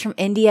originates from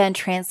India and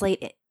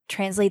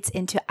translates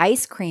into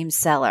ice cream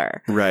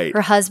seller. Right.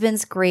 Her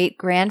husband's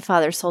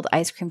great-grandfather sold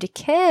ice cream to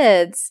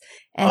kids,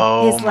 and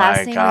his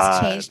last name was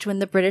changed when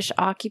the British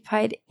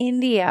occupied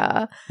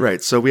India.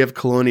 Right. So we have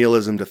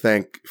colonialism to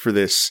thank for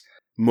this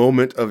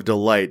moment of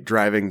delight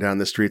driving down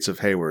the streets of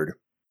Hayward.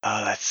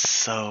 Oh, that's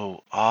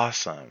so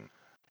awesome.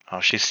 Oh,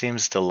 she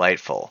seems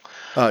delightful.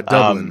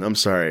 Dublin. I'm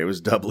sorry. It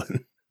was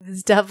Dublin.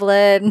 It's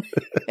Dublin.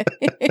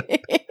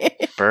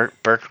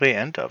 Berkeley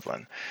and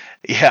Dublin.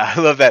 Yeah,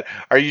 I love that.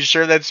 Are you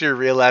sure that's your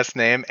real last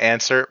name?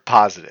 Answer,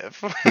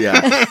 positive.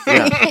 Yeah.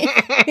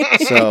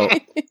 So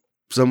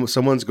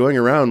someone's going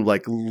around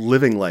like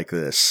living like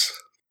this.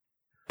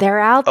 They're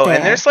out there. Oh,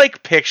 and there's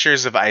like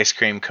pictures of ice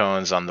cream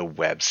cones on the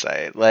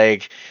website.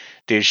 Like,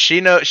 dude,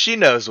 she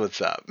knows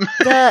what's up.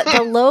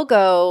 The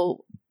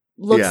logo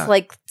looks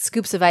like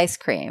scoops of ice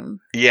cream.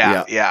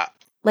 Yeah.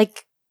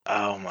 Like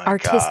oh my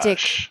artistic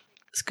gosh.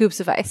 scoops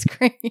of ice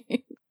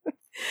cream.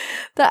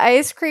 The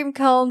ice cream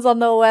cones on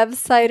the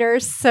website are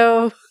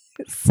so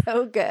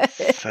good.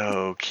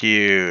 So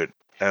cute.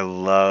 I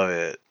love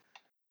it.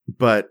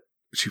 But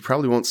she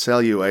probably won't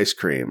sell you ice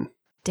cream.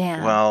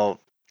 Damn. Well,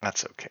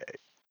 that's okay.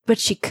 But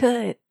she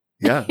could.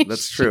 Yeah,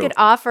 that's true. She could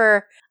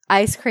offer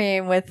ice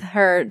cream with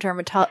her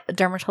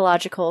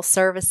dermatological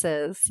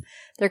services.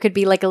 There could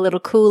be like a little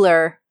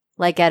cooler,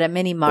 like at a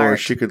mini mart. Or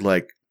she could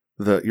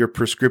your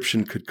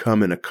prescription could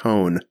come in a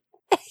cone.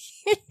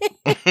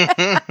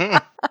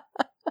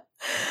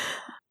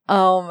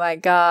 Oh my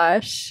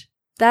gosh.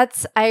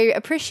 I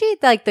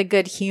appreciate like the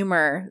good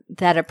humor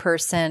that a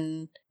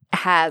person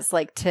has,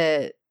 like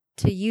to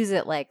use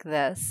it like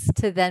this,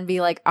 to then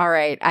be like, all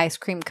right, ice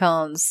cream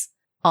cones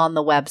on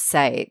the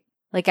website.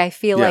 Like I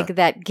feel like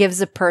that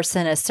gives a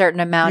person a certain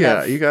amount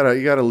of you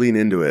gotta lean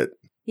into it.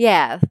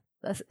 Yeah.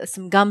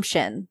 Some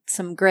gumption,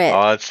 some grit.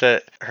 Oh, it's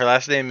it. Her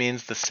last name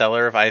means the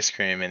seller of ice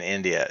cream in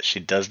India.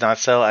 She does not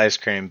sell ice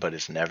cream, but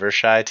is never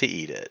shy to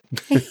eat it.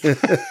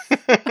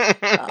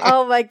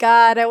 Oh my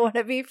God, I want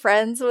to be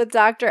friends with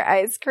Dr.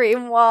 Ice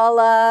Cream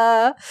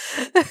Walla.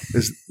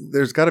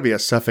 There's got to be a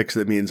suffix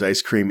that means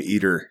ice cream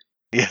eater.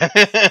 Yeah,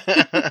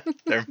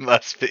 there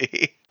must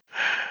be.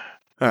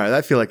 All right,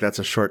 I feel like that's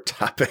a short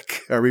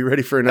topic. Are we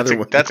ready for another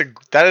one?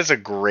 That is a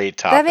great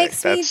topic. That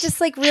makes me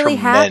just like really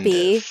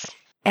happy.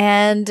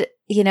 And,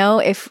 you know,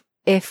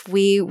 if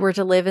we were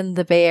to live in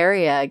the Bay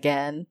Area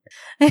again,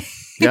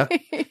 yeah,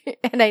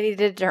 and I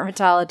needed a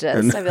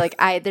dermatologist, I'd be like,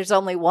 there's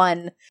only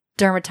one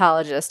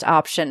dermatologist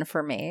option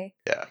for me.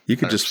 Yeah, you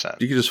could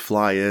just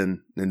fly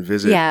in and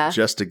visit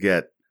just to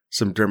get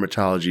some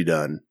dermatology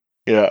done.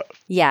 Yeah,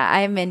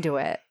 I'm into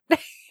it.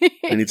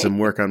 I need some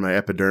work on my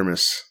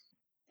epidermis.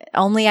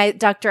 Only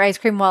Dr. Ice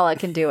Cream Walla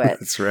can do it.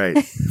 That's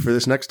right. For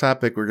this next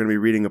topic, we're going to be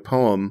reading a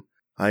poem,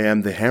 I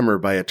Am the Hammer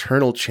by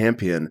Eternal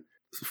Champion.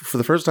 For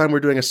the first time, we're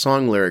doing a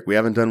song lyric. We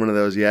haven't done one of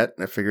those yet,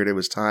 and I figured it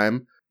was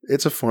time.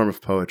 It's a form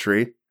of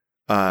poetry,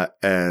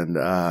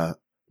 and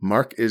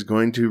Mark is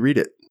going to read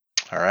it.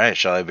 All right,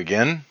 shall I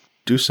begin?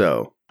 Do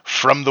so.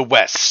 From the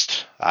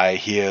west, I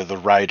hear the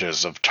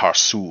riders of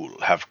Tarsul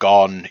have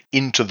gone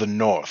into the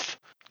north.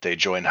 They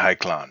join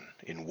Haiklan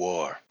in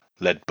war.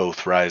 Let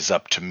both rise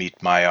up to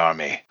meet my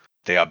army.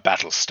 They are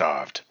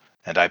battle-starved,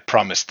 and I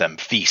promise them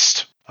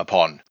feast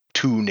upon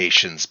 2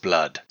 nations'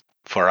 blood.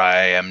 For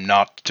I am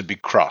not to be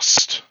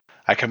crossed.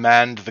 I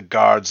command the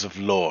guards of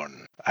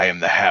Lorn. I am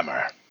the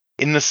hammer.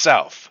 In the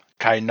south,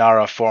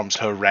 Kainara forms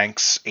her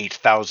ranks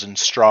 8,000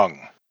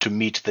 strong to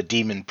meet the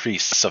demon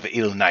priests of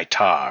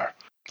Ilnaitar.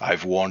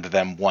 I've warned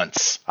them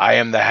once. I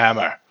am the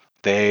hammer.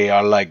 They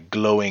are like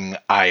glowing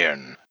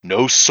iron.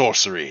 No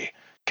sorcery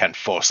can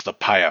force the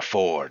pyre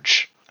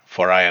forge.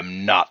 For I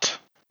am not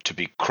to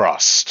be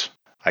crossed.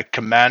 I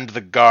command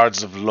the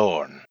guards of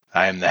Lorn.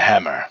 I am the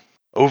hammer.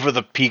 Over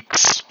the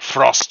peaks,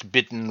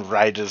 frost-bitten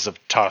riders of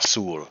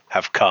Tarsul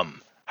have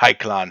come.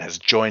 Haiklan has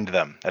joined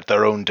them at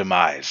their own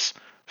demise.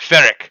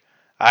 Ferric,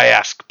 I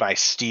ask, my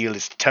steel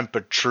is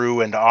tempered true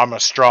and armor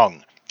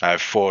strong. I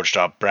have forged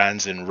our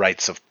brands in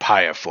rites of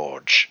Pyre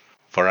Forge,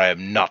 for I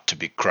am not to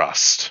be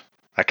crossed.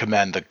 I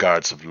command the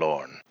guards of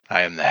Lorn.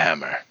 I am the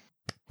hammer.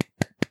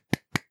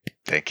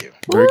 Thank you.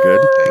 Very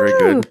good. Very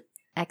good.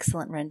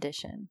 Excellent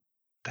rendition.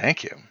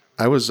 Thank you.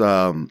 I was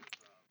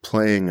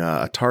playing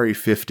Atari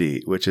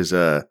 50, which is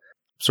a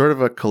sort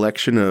of a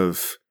collection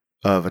of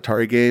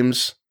Atari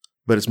games,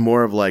 but it's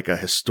more of like a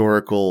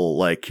historical,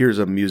 like here's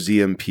a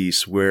museum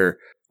piece where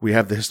we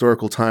have the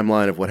historical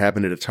timeline of what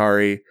happened at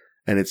Atari,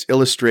 and it's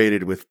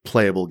illustrated with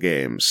playable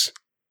games.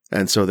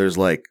 And so there's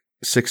like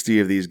 60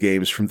 of these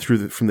games from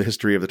the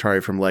history of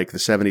Atari from like the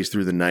 70s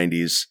through the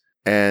 90s.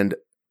 And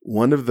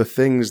one of the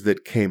things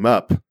that came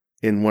up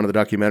in one of the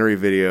documentary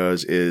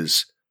videos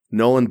is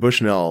Nolan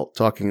Bushnell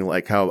talking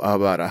like how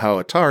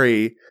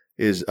Atari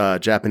is a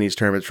Japanese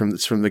term.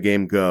 It's from the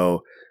game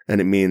Go, and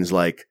it means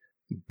like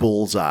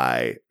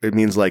bullseye. It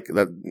means like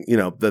that, you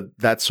know,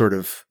 that sort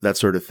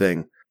of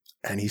thing.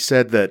 And he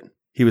said that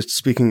he was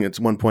speaking at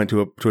one point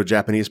to a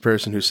Japanese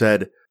person who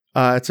said,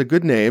 "It's a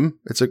good name.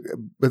 It's a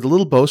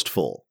little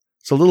boastful.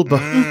 It's a little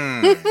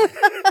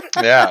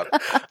yeah."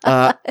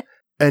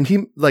 And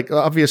he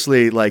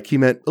obviously he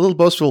meant a little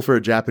boastful for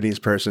a Japanese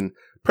person,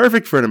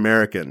 perfect for an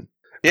American.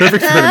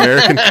 Perfect for an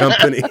American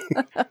company.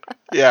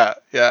 Yeah.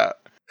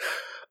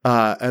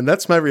 And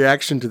that's my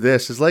reaction to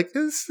this. Is like,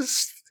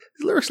 this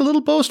lyric's a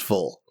little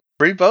boastful.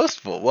 Pretty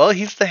boastful. Well,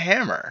 he's the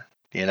hammer,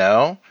 you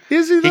know?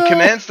 Is he, though? He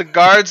commands the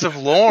guards of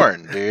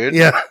Lorn, dude.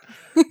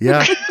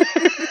 Yeah.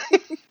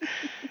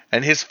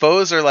 And his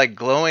foes are like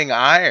glowing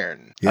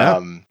iron. Yeah.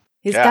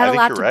 He's got a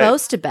lot to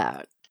boast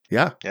about.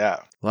 Yeah. Yeah.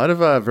 A lot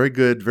of very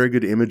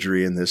good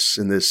imagery in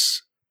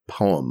this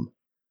poem.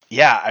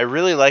 Yeah, I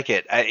really like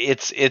it.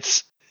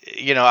 It's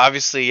you know,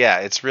 obviously, yeah,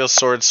 it's real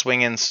sword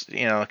swinging,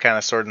 you know, kind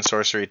of sword and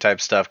sorcery type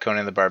stuff,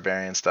 Conan the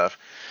Barbarian stuff.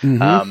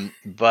 Mm-hmm.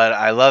 But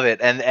I love it,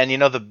 and you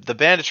know, the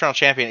band Eternal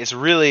Champion. It's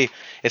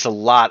a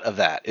lot of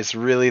that. It's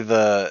really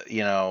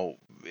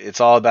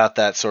it's all about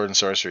that sword and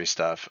sorcery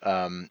stuff.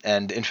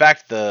 And in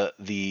fact,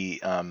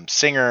 the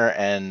singer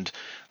and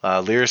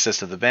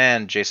lyricist of the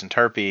band, Jason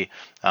Tarpey,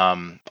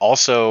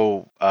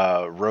 also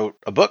wrote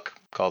a book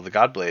called The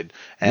Godblade,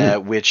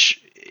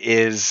 which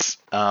is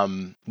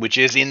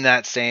in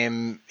that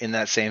same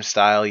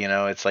style. You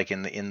know, it's like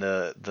in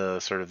the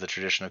sort of the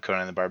tradition of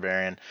Conan the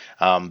Barbarian,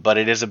 but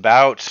it is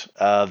about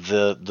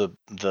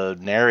the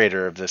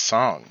narrator of this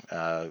song,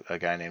 a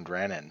guy named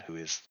Ranon, who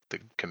is the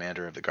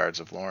commander of the Guards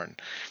of Lorne,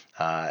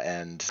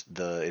 and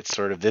it's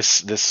sort of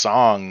this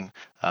song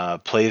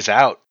plays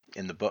out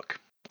in the book.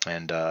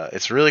 And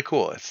it's really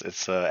cool.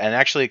 It's and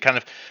actually kind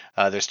of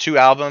there's 2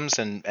 albums,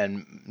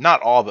 and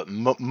not all, but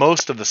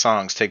most of the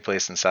songs take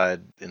place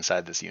inside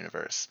this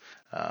universe.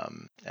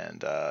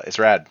 And it's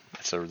rad.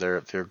 They're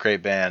a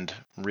great band.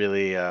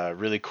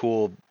 Really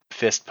cool,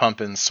 fist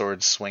pumping,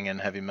 sword swinging,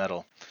 heavy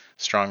metal.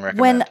 Strong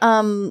recommend.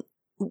 When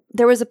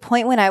there was a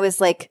point when I was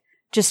like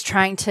just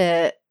trying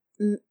to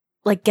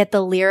like get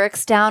the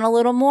lyrics down a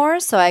little more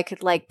so I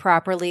could like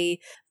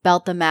properly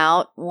belt them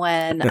out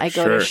when I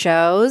go to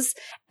shows.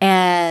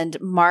 And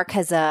Mark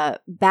has a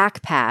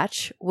back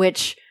patch,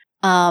 which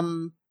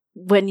in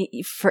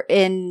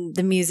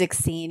the music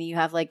scene, you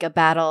have like a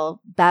battle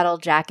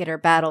jacket or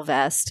battle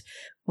vest,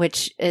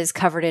 which is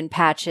covered in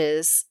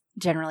patches,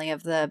 generally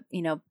of the,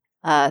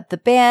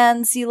 the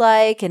bands you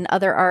like and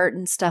other art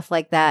and stuff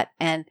like that.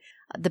 And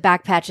the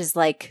back patch is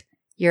like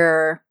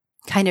your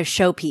kind of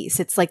showpiece.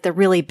 It's like the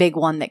really big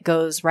one that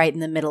goes right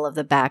in the middle of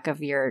the back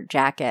of your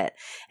jacket.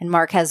 And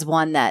Mark has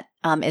one that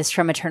is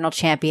from Eternal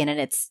Champion, and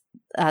it's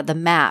the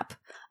map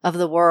of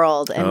the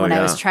world. And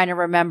I was trying to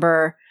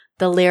remember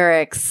the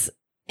lyrics,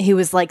 he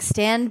was like,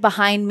 stand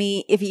behind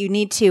me if you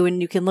need to,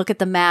 and you can look at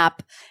the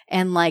map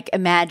and like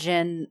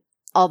imagine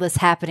all this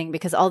happening,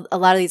 because a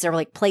lot of these are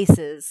like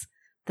places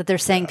that they're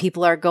saying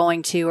people are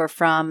going to or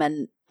from,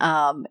 and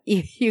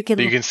you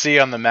can see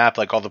on the map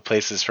like all the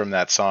places from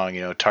that song,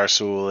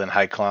 Tarsul and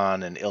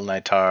Haiklan and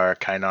Ilnaitar,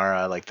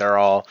 Kainara, like they're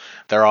all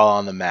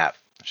on the map,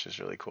 which is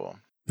really cool.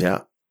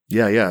 Yeah.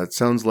 It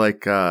sounds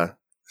like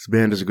this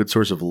band is a good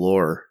source of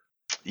lore.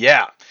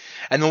 Yeah.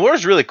 And the lore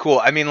is really cool.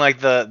 I mean,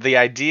 like the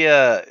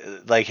idea,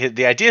 like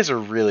the ideas are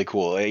really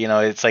cool.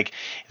 It's like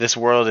this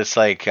world. It's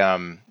like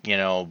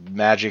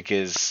magic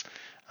is.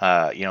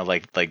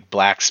 Like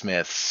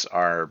blacksmiths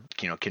are,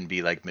 can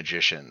be like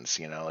magicians,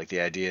 like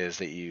the idea is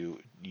that you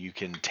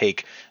can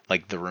take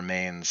like the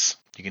remains,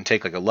 you can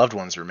take like a loved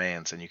one's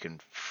remains and you can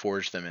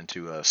forge them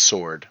into a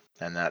sword.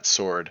 And that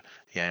sword,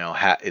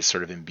 is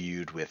sort of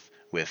imbued with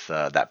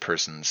that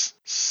person's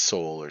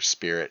soul or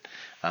spirit.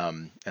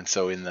 And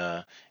so in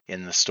the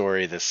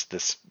story, this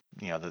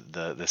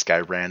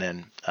guy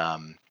Ranon,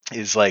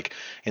 is like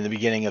in the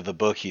beginning of the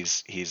book,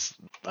 he's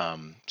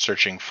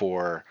searching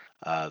for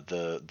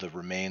the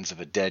remains of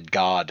a dead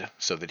god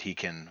so that he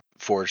can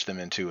forge them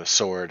into a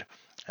sword.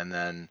 And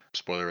then,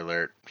 spoiler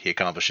alert, he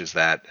accomplishes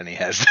that, and he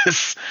has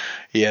this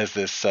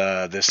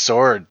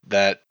sword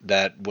that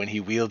when he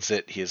wields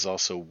it, he is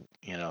also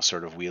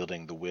sort of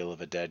wielding the will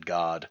of a dead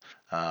god.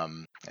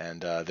 And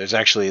there's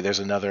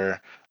another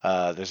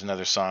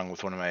song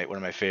with one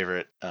of my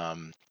favorite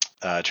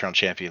Eternal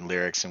Champion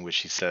lyrics, in which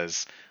he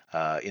says,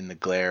 in the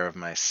glare of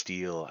my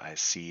steel, I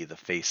see the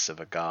face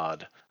of a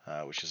god,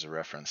 which is a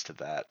reference to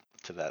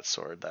that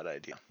sword, that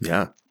idea.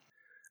 Yeah.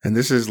 And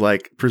this is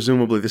like,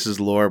 presumably this is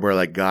lore where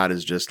like God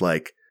is just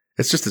like,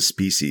 it's just a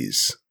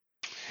species.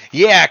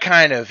 Yeah,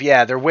 kind of.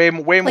 Yeah, they're way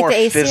more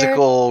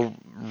physical,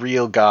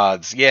 real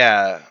gods.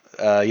 Yeah.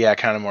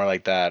 Kind of more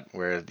like that,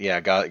 where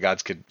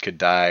gods could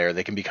die, or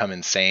they can become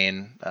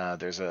insane.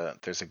 There's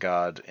a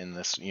god in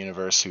this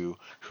universe who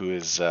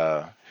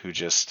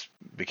just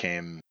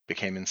became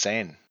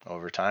insane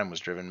over time,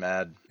 was driven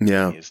mad.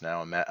 Yeah, he is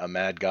now a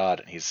mad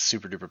god. He's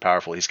super duper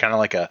powerful. He's kind of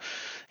like an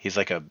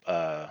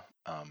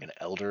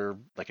elder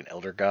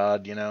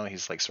god.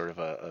 He's like sort of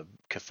a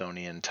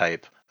Chthonian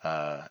type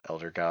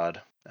elder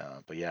god.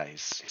 But yeah,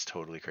 he's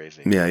totally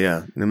crazy.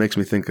 Yeah. It makes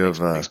me think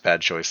of makes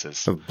bad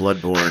choices. Of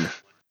Bloodborne.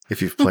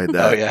 If you've played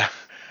that. Oh, yeah.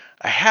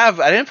 I have.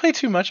 I didn't play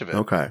too much of it.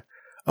 Okay.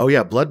 Oh,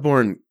 yeah.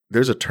 Bloodborne,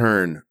 there's a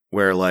turn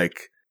where,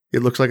 like, it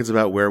looks like it's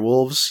about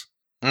werewolves.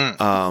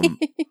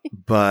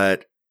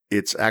 But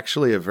it's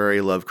actually a very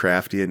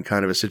Lovecraftian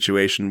kind of a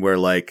situation where,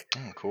 like,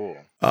 cool.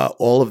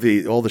 All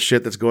the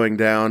shit that's going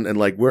down, and,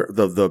 like, where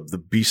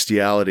the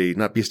bestiality,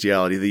 not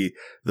bestiality,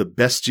 the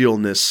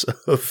bestialness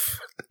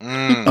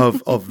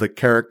of the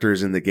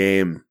characters in the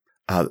game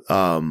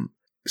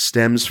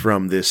stems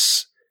from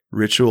this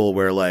ritual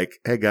where, like,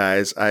 hey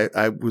guys,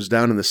 I was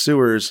down in the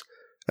sewers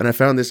and I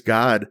found this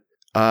god.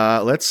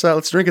 Let's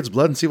drink its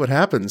blood and see what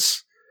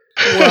happens.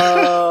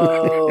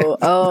 Whoa!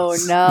 Oh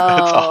no!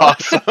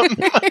 That's awesome,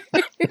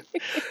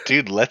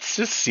 dude. Let's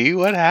just see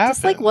what happens.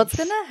 Just like, what's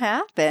gonna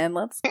happen?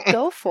 Let's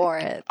go for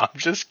it. I'm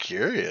just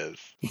curious.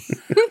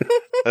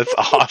 That's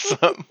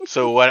awesome.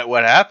 So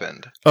what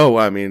happened? Oh,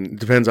 I mean,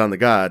 depends on the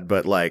god,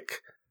 but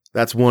like,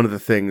 that's one of the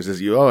things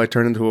is I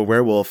turn into a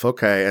werewolf,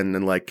 okay, and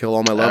then like kill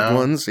all my loved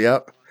ones.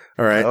 Yep.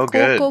 All right. Oh,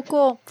 good.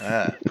 Cool.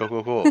 Yeah,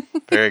 cool.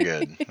 Very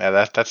good. Yeah,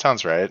 that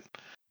sounds right.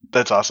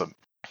 That's awesome.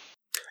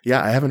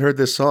 yeah, I haven't heard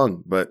this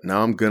song, but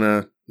now I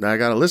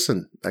gotta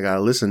listen. I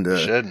gotta listen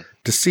to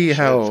see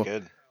how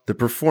the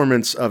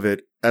performance of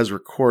it as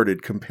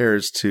recorded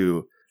compares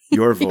to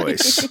your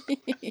voice.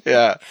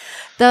 Yeah.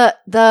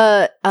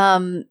 The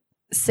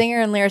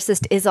singer and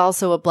lyricist is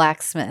also a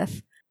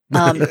blacksmith.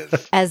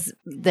 As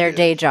their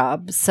day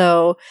job.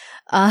 So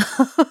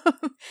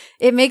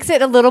it makes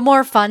it a little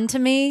more fun to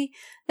me.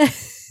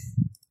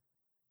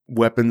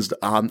 Weapons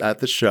at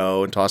the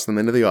show and toss them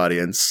into the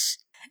audience.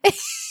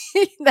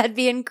 That'd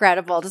be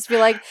incredible. Just be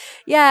like,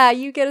 yeah,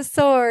 you get a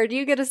sword.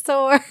 You get a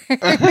sword.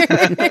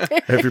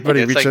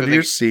 Everybody reach under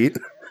your seat.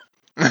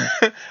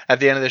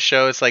 At the end of the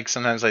show, it's like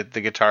sometimes like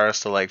the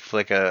guitarist will like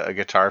flick a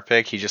guitar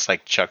pick. He just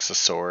like chucks a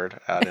sword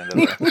out into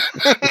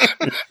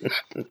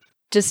the...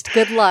 Just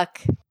good luck.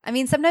 I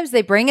mean, sometimes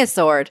they bring a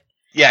sword.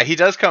 Yeah, he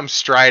does come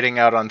striding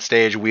out on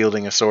stage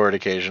wielding a sword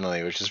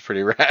occasionally, which is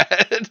pretty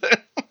rad.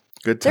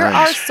 Good times. There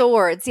are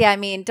swords. Yeah, I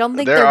mean, don't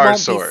think there won't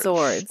be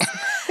swords.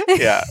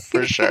 Yeah,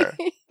 for sure.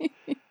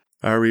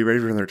 Are we ready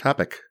for another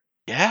topic?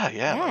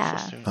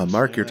 Yeah.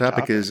 Mark, your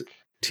topic is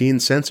teen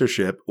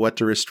censorship. What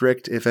to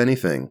restrict, if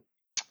anything.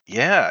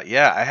 Yeah.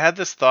 I had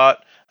this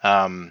thought.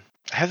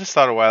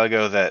 A while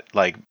ago that,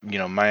 like, you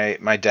know,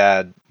 my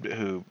dad,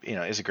 who, you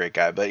know, is a great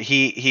guy, but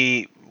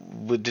he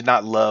did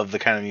not love the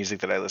kind of music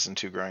that I listened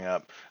to growing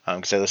up,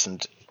 because I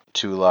listened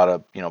to a lot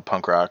of, you know,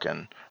 punk rock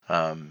and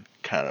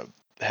kind of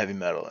heavy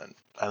metal, and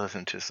I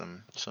listened to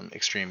some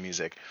extreme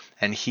music,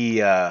 and he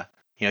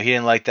you know, he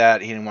didn't like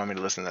that. He didn't want me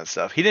to listen to that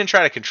stuff. He didn't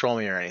try to control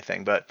me or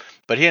anything, but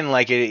he didn't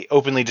like it. He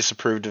openly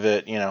disapproved of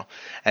it, you know,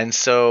 and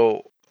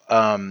so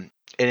and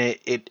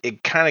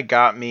it kind of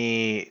got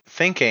me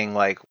thinking,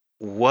 like,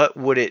 what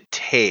would it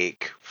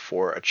take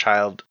for a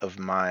child of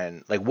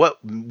mine? Like, what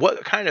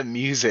kind of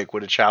music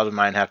would a child of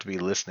mine have to be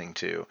listening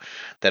to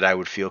that I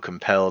would feel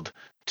compelled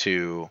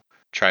to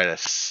try to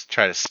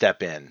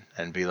step in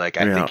and be like,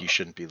 I think you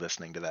shouldn't be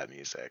listening to that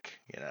music,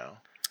 you know?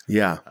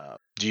 Yeah.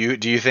 Do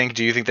you think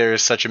there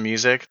is such a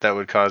music that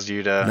would cause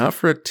you to... Not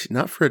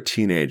for a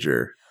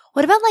teenager.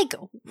 What about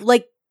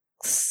like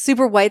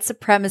super white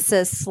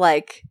supremacists,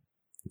 like...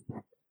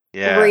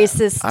 Yeah.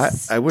 Racist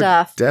I would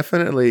stuff.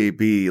 definitely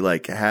be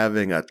like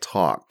having a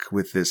talk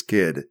with this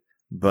kid,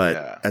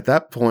 but at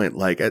that point,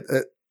 like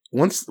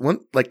once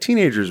like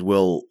teenagers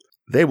will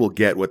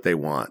get what they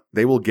want.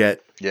 They will get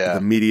the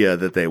media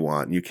that they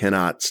want. You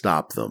cannot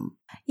stop them.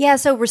 Yeah.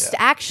 So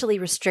actually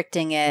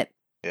restricting it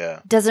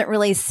doesn't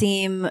really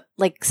seem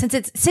like, since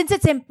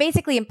it's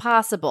basically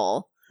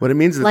impossible. What it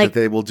means is that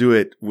they will do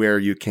it where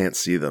you can't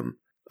see them,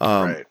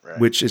 right.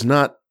 Which is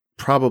not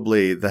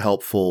probably the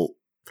helpful.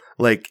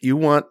 Like, you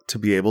want to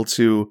be able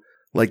to,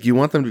 like, you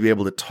want them to be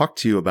able to talk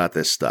to you about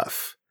this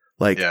stuff.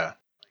 Like,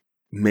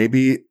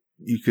 maybe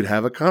you could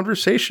have a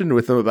conversation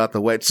with them about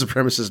the white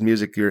supremacist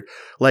music. You're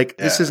like,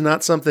 this is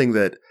not something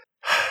that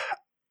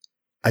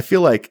I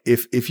feel like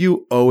if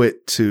you owe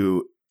it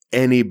to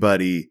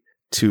anybody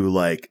to,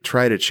 like,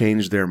 try to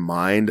change their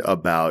mind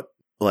about,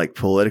 like,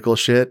 political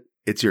shit,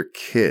 it's your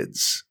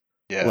kids.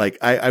 Yeah. Like,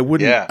 I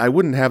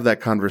wouldn't have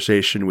that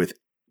conversation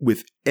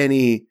with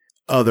any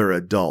other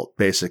adult,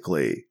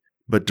 basically.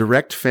 But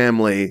direct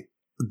family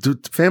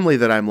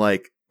that I'm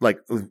like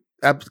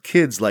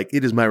kids, like,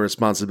 it is my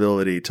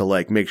responsibility to,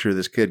 like, make sure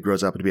this kid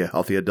grows up to be a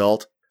healthy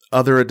adult.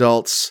 Other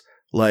adults,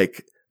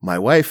 like my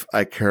wife,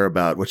 I care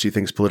about what she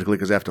thinks politically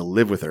because I have to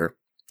live with her.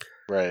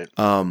 Right.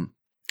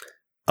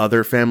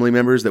 Other family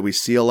members that we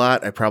see a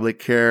lot, I probably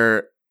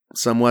care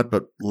somewhat,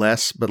 but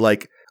less. But,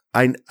 like,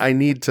 I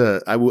need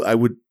to. I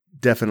would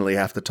definitely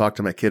have to talk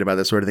to my kid about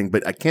this sort of thing,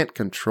 but I can't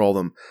control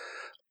them.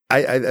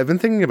 I've been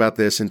thinking about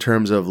this in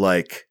terms of,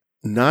 like,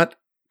 not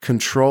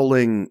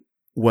controlling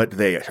what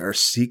they are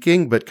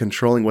seeking, but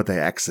controlling what they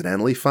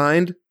accidentally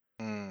find.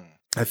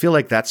 I feel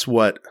like that's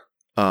what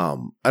I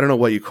don't know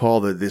what you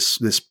call this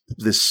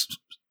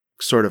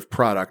sort of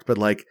product, but,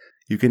 like,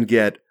 you can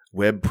get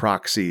web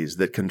proxies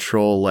that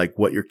control, like,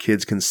 what your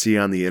kids can see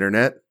on the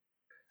internet.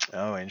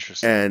 Oh,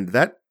 interesting. And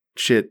that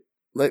shit,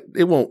 like,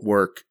 it won't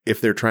work if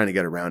they're trying to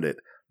get around it,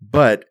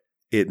 but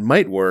it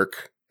might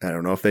work. I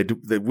don't know if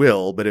they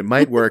will, but it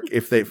might work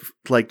if they,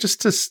 like,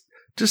 just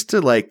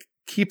to like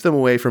keep them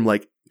away from,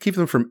 like, keep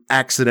them from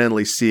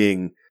accidentally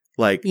seeing,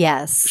 like,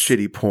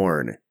 shitty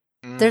porn.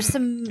 There's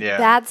some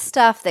bad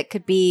stuff that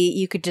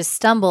you could just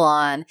stumble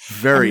on.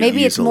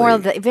 Maybe it's more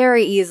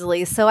very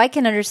easily. So I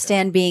can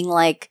understand being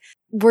like,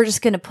 we're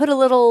just going to put a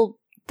little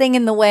thing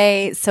in the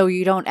way so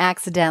you don't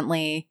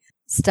accidentally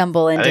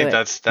stumble into it.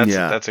 I think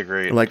that's a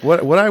great. Like,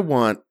 what I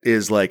want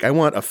is, like, I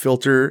want a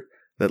filter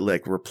that,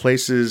 like,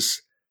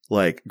 replaces,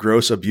 like,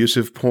 gross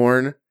abusive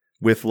porn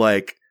with,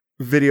 like,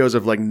 videos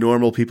of, like,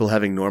 normal people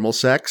having normal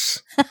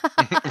sex.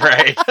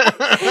 Right.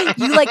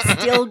 You, like,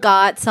 still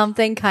got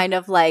something kind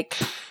of, like,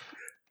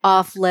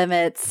 off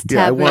limits,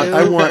 taboo. Yeah,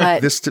 I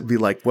want this to be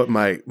like what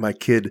my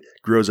kid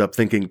grows up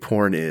thinking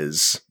porn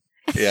is.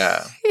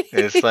 Yeah.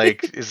 It's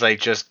like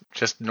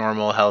just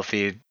normal,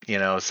 healthy, you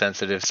know,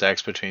 sensitive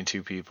sex between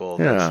two people.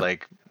 That's,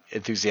 like,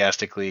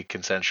 enthusiastically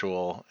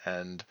consensual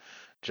and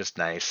just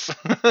nice.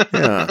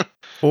 Yeah.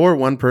 Or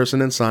one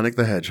person in Sonic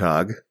the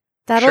Hedgehog.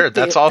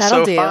 That's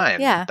also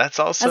fine. Yeah. That's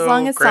also as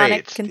long as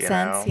great, Sonic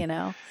consents,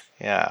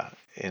 Yeah.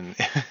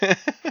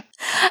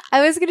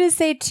 I was going to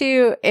say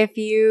too, if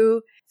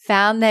you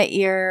found that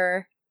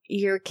your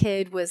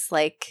kid was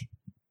like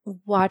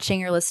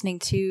watching or listening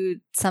to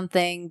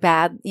something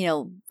bad,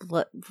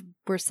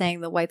 we're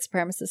saying the white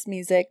supremacist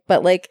music,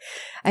 but like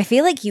I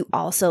feel like you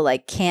also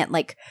like can't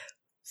like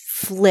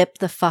flip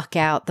the fuck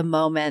out the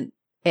moment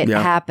it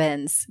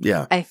happens.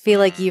 Yeah. I feel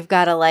like you've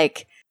got to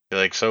like be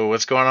like, so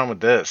what's going on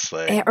with this?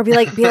 Like, or be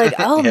like,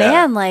 oh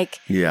man, like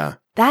yeah,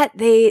 that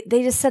they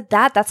just said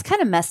that's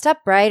kind of messed up,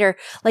 right? Or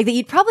like that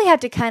you'd probably have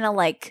to kind of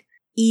like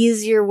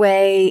ease your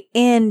way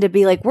in to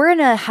be like, we're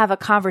gonna have a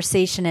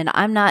conversation, and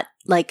I'm not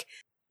like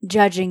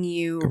judging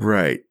you.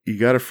 Right. You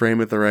got to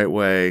frame it the right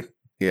way.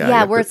 Yeah.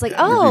 Yeah. Where it's like,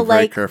 oh, be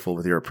very like careful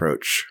with your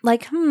approach.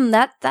 Like,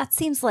 that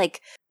seems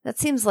like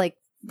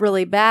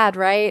really bad,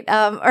 right?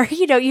 Or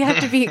you have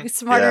to be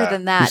smarter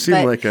than that. You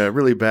seem like a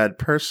really bad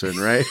person,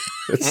 right?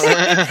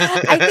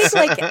 I think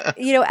like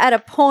at a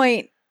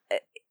point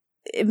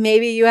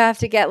maybe you have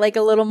to get like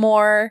a little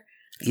more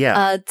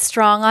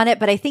strong on it,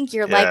 but I think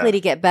you're likely to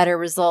get better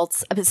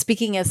results. I mean,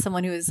 speaking as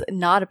someone who is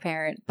not a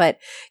parent but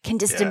can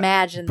just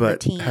imagine the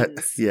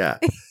teens.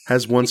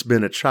 Has once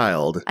been a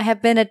child. I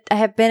have been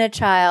a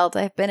child.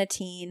 I have been a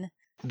teen.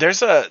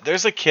 There's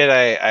a kid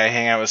I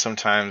hang out with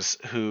sometimes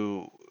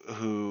who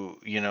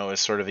is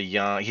sort of a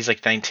young, he's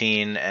like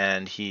 19,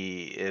 and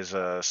he is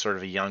a sort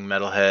of a young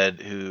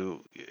metalhead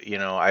who,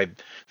 I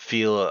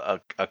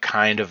feel a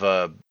kind of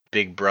a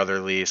big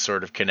brotherly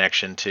sort of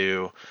connection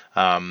to.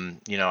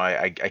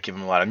 I give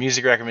him a lot of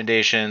music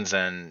recommendations,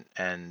 and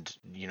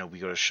we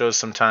go to shows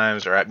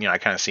sometimes, or I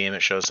kind of see him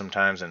at shows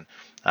sometimes, and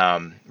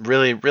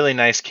really, really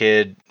nice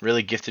kid,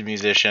 really gifted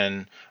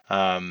musician.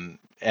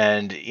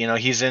 And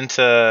he's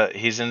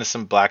into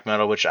some black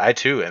metal, which I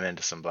too am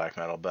into some black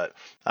metal, but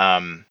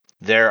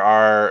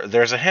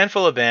there's a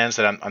handful of bands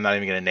that I'm not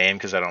even going to name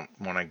because I don't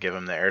want to give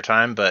them the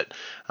airtime, but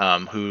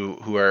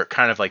who are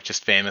kind of like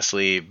just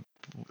famously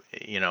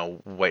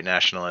white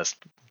nationalist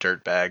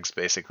dirtbags,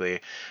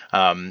 basically,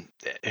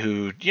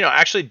 who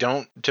actually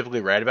don't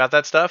typically write about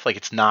that stuff. Like,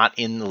 it's not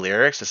in the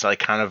lyrics. It's like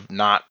kind of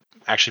not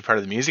actually part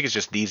of the music. It's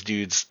just these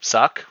dudes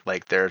suck.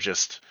 Like, they're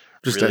just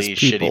really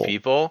shitty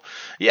people.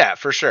 Yeah,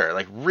 for sure.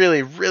 Like,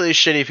 really, really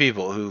shitty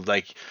people who,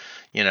 like,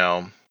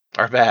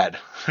 are bad.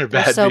 They're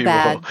bad so people.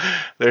 Bad.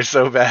 They're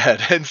so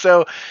bad. And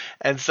so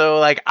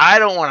like, I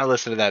don't want to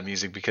listen to that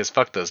music because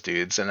fuck those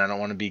dudes, and I don't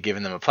want to be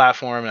giving them a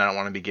platform, and I don't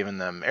want to be giving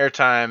them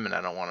airtime, and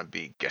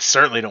I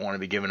certainly don't want to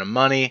be giving them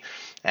money.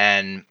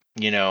 And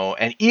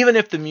and even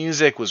if the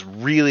music was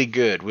really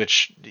good,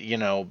 which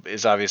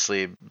is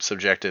obviously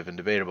subjective and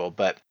debatable,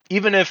 but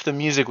even if the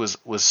music was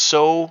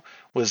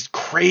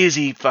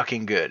crazy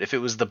fucking good, if it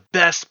was the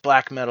best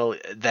black metal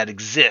that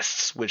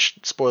exists, which,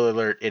 spoiler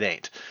alert, it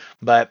ain't,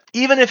 but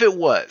even if it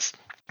was,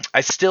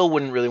 I still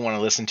wouldn't really want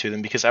to listen to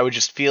them because I would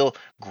just feel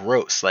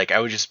gross. Like, I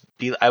would just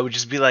be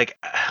like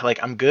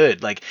I'm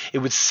good. Like, it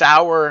would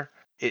sour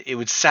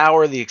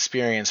the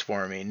experience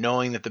for me,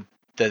 knowing that the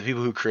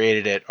people who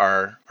created it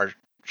are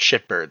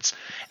shitbirds.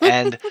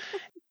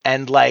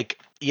 And like,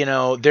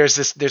 there's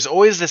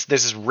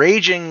this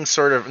raging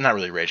sort of, not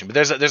really raging, but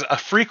there's a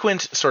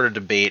frequent sort of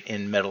debate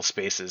in metal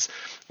spaces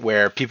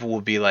where people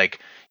will be like,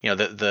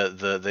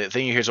 the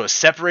thing you hear is always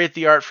separate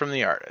the art from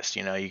the artist.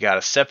 You got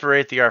to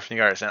separate the art from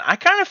the artist. And I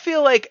kind of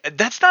feel like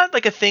that's not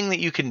like a thing that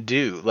you can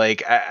do.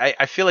 Like,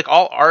 I feel like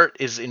all art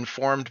is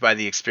informed by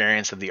the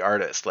experience of the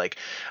artist. Like,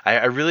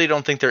 I really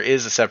don't think there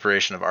is a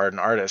separation of art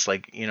and artist.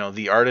 Like,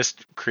 the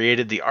artist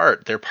created the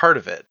art. They're part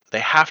of it.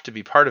 They have to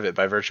be part of it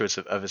by virtue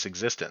of its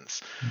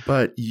existence.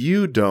 But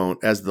you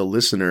don't, as the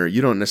listener,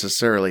 you don't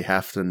necessarily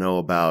have to know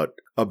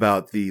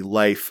about the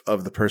life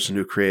of the person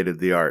who created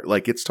the art.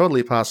 Like, it's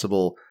totally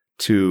possible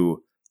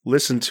to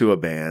listen to a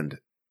band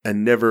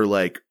and never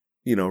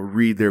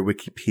read their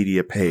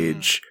Wikipedia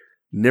page,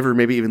 never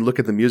maybe even look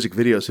at the music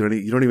videos. So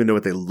you don't even know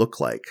what they look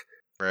like.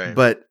 Right.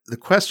 But the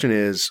question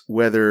is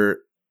whether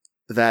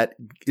that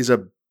is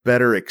a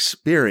better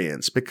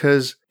experience,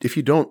 because if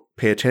you don't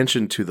pay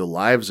attention to the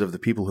lives of the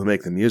people who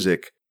make the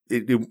music,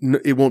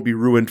 it won't be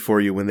ruined for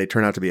you when they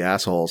turn out to be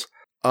assholes.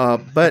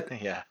 But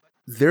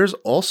there's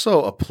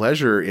also a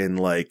pleasure in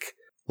like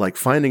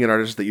finding an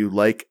artist that you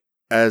like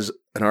as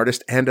an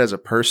artist and as a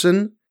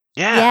person.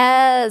 Yeah.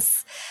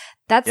 Yes.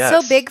 That's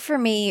so big for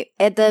me.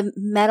 The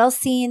metal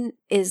scene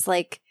is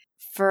like,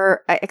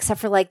 except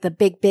for like the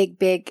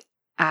big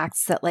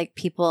acts that like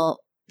people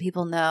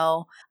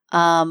know,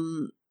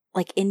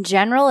 like in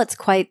general, it's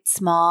quite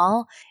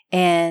small,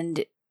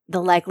 and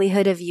the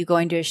likelihood of you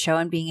going to a show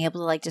and being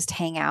able to like just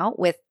hang out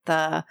with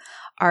the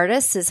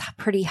artists is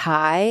pretty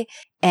high.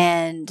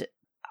 And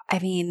I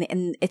mean,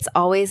 and it's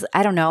always,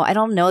 I don't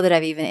know that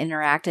I've even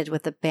interacted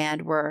with a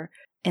band where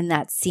in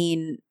that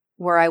scene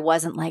where I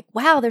wasn't like,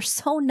 wow, they're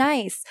so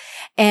nice.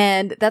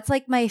 And that's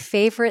like my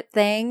favorite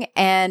thing.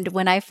 And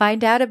when I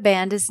find out a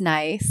band is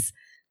nice,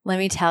 let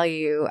me tell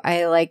you,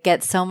 I like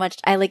get so much,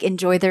 I like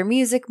enjoy their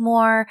music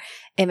more.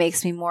 It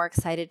makes me more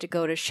excited to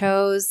go to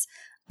shows.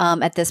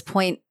 At this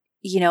point,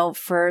 you know,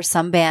 for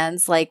some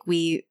bands, like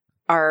we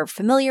are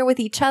familiar with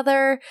each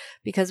other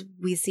because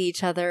we see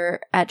each other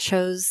at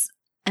shows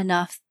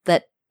enough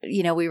that,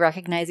 you know, we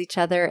recognize each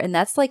other. And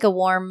that's like a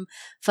warm,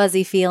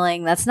 fuzzy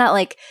feeling. That's not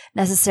like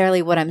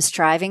necessarily what I'm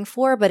striving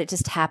for, but it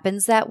just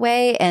happens that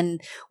way.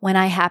 And when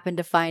I happen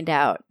to find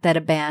out that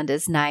a band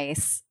is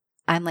nice,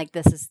 I'm like,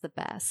 this is the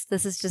best.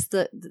 This is just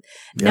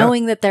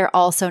knowing that they're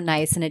also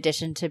nice in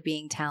addition to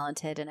being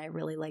talented. And I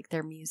really like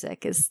their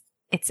music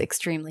it's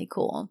extremely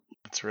cool.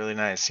 It's really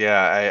nice.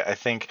 Yeah. I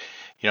think,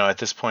 you know, at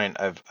this point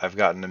I've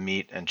gotten to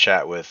meet and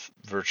chat with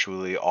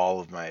virtually all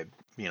of my,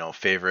 you know,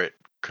 favorite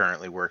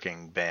currently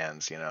working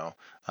bands, you know,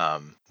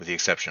 with the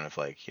exception of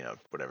like, you know,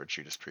 whatever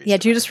Judas Priest. Yeah,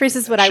 Judas Priest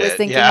is what I was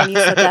thinking when you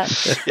said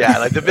that. Yeah,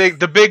 like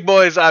the big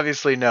boys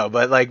obviously no,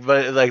 but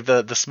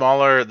the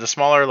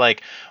smaller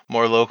like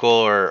more local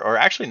or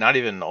actually not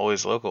even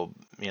always local,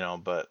 you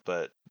know, but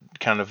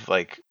kind of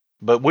like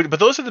but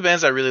those are the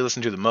bands I really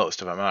listen to the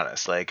most, if I'm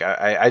honest. Like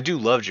I do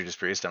love Judas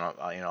Priest, and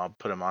I'll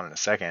put them on in a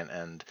second,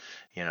 and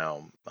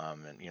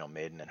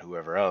Maiden and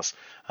whoever else.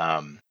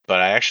 But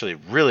I actually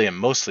really am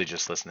mostly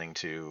just listening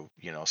to,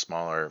 you know,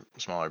 smaller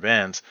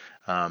bands.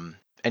 And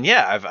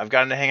yeah, I've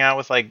gotten to hang out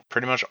with like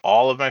pretty much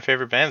all of my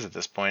favorite bands at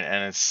this point,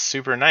 and it's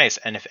super nice.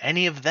 And if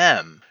any of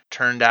them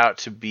turned out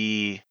to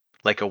be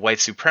like a white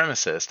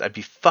supremacist, I'd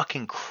be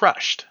fucking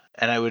crushed.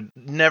 And I would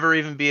never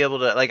even be able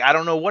to, like, I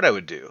don't know what I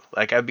would do.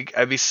 Like,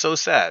 I'd be so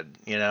sad,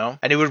 you know?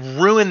 And it would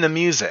ruin the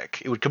music.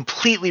 It would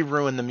completely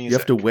ruin the music. You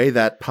have to weigh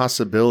that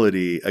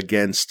possibility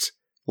against,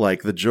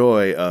 like, the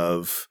joy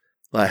of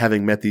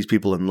having met these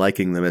people and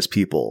liking them as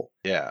people.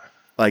 Yeah.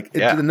 Like,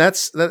 and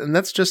that's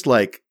just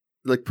like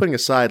putting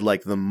aside,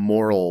 like, the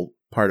moral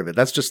part of it.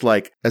 That's just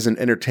like, as an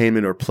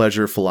entertainment or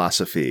pleasure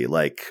philosophy,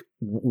 like,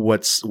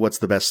 what's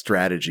the best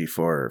strategy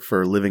for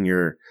living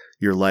your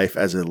life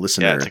as a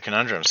listener? Yeah, it's a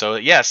conundrum. So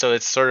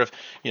it's sort of,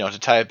 you know, to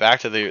tie it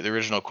back to the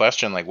original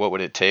question, like, what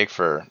would it take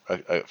for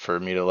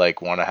me to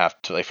like want to have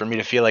to, like, for me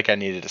to feel like I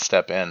needed to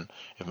step in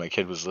if my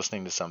kid was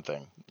listening to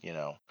something, you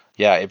know?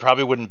 Yeah, it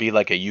probably wouldn't be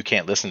like you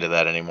can't listen to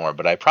that anymore,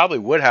 but I probably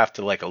would have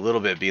to like a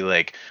little bit be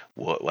like,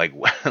 what, like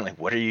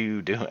what are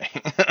you doing?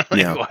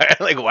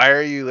 Why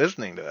are you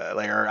listening to that?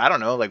 Like, or I don't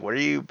know, like, what are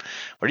you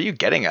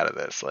getting out of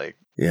this? Like,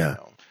 yeah. You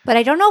know. But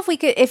I don't know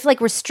if like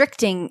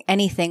restricting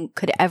anything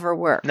could ever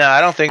work. No, I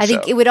don't think so. I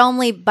think it would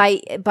only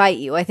bite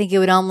you. I think it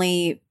would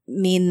only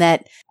mean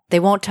that they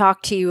won't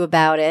talk to you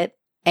about it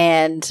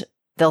and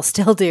they'll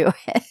still do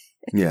it.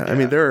 Yeah. I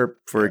mean, there are,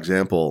 for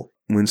example,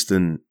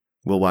 Winston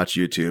will watch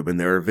YouTube and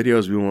there are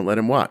videos we won't let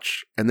him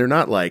watch. And they're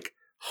not like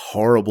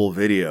horrible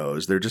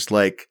videos. They're just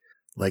like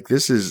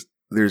this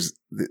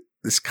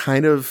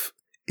kind of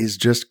is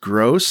just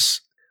gross.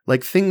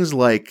 Like things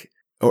like,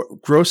 or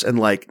gross and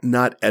like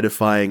not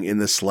edifying in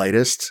the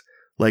slightest.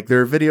 Like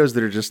there are videos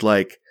that are just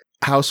like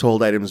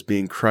household items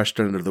being crushed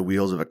under the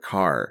wheels of a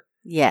car.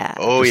 Yeah.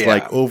 Oh, just yeah.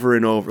 like over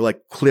and over,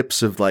 like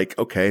clips of like,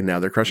 okay, now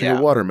they're crushing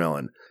a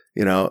watermelon.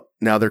 You know,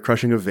 now they're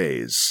crushing a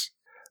vase.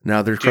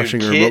 Now they're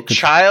crushing a remote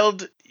control.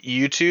 Child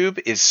YouTube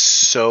is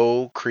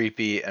so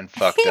creepy and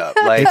fucked up.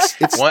 Like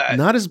it's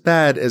not as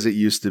bad as it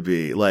used to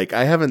be. Like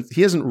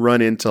he hasn't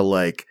run into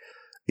like,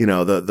 you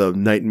know, the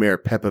Nightmare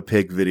Peppa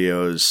Pig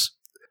videos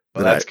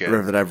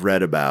that I've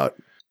read about.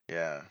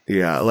 Yeah.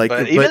 Yeah. Like,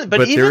 but even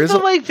the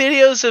like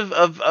videos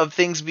of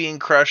things being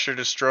crushed or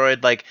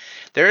destroyed, like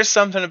there is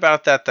something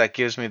about that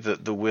gives me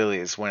the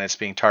willies when it's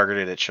being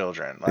targeted at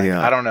children. Like,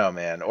 I don't know,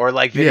 man. Or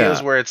like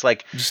videos where it's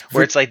like,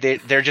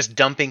 they're just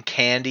dumping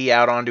candy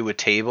out onto a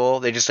table.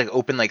 They just like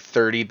open like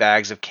 30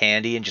 bags of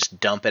candy and just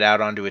dump it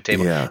out onto a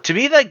table. Yeah. To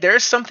me, like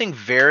there's something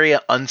very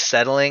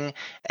unsettling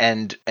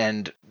and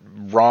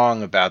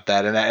wrong about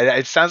that, and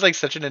it sounds like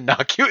such an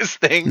innocuous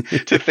thing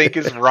to think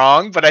is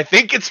wrong, but I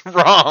think it's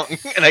wrong,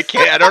 and I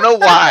don't know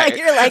why.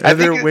 You're like, and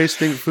they're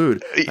wasting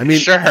food. I mean,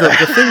 sure.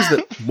 the things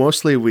that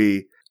mostly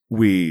we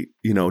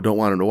you know don't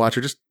want them to watch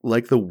are just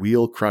like the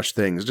wheel crush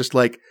things. Just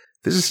like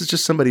this is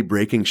just somebody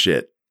breaking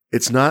shit.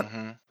 It's not.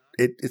 Mm-hmm.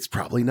 It's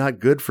probably not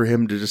good for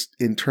him to just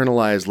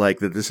internalize like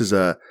that. This is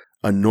a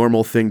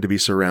normal thing to be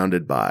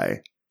surrounded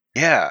by.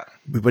 Yeah,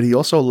 but he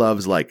also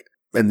loves like.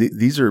 And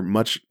these are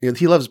much. You know,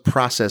 he loves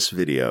process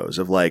videos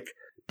of like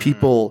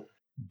people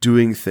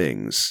doing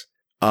things.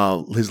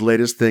 His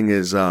latest thing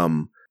is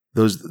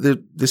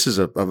This is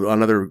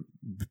another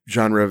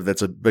genre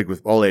that's a big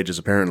with all ages.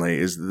 Apparently,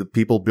 is the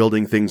people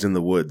building things in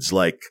the woods,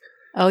 like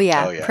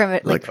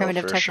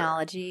primitive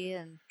technology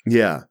and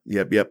yep.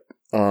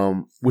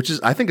 Which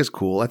is I think is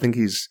cool. I think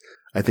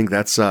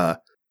that's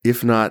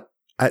if not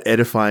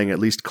edifying, at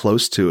least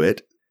close to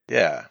it.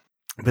 Yeah.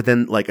 But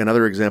then, like,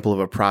 another example of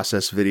a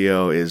process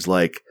video is,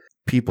 like,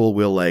 people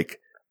will, like,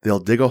 they'll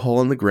dig a hole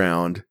in the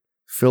ground,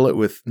 line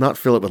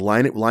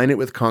it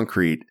with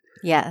concrete.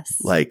 Yes.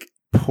 Like,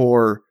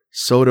 pour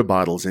soda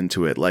bottles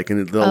into it. Like,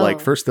 and they'll,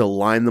 first they'll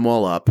line them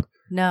all up.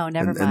 No,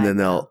 never mind. And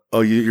then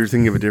you're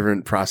thinking of a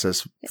different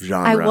process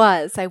genre.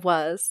 I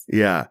was.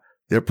 Yeah.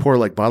 They'll pour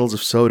like bottles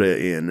of soda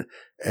in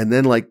and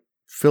then like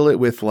fill it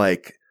with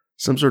like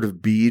some sort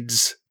of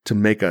beads to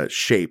make a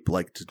shape,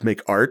 like to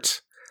make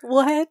art.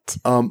 What?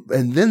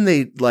 And then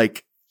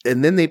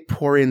they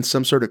pour in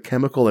some sort of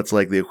chemical that's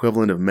like the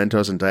equivalent of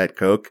Mentos and Diet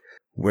Coke,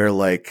 where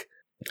like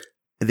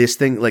this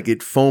thing, like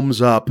it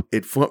foams up,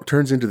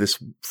 turns into this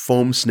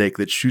foam snake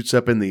that shoots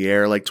up in the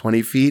air like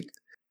 20 feet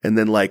and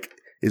then like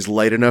is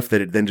light enough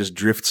that it then just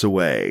drifts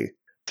away.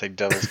 It's like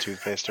Devil's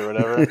toothpaste or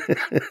whatever.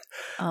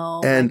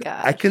 Oh and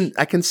my gosh.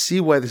 I can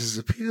see why this is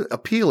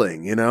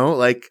appealing, you know?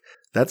 Like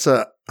that's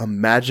a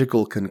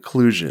magical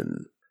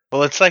conclusion.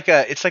 Well, it's like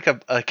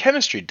a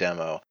chemistry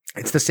demo.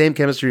 It's the same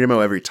chemistry demo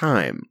every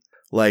time.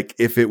 Like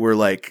if it were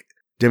like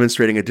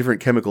demonstrating a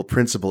different chemical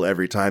principle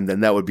every time,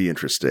 then that would be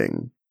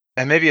interesting.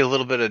 And maybe a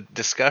little bit of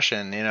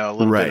discussion, you know, a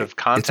little Right. bit of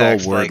context.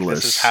 It's all like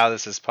wordless. this is how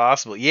this is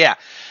possible. Yeah.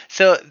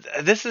 So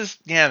this is,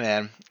 yeah,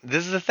 man,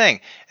 this is the thing.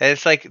 And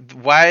it's like,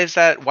 why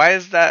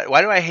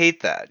do I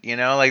hate that? You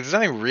know, like there's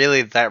nothing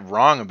really that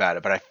wrong about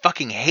it, but I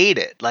fucking hate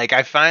it. Like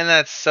I find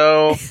that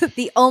so.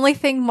 The only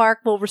thing Mark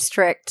will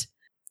restrict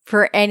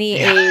for any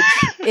age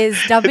is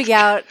dumping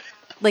out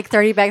like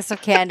 30 bags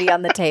of candy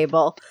on the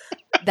table.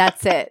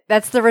 That's it.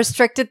 That's the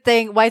restricted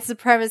thing. White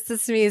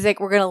supremacist music.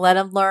 We're going to let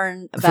them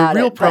learn about it. The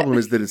real problem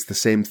is that it's the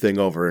same thing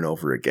over and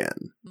over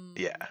again.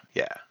 Yeah.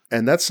 Yeah.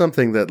 And that's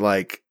something that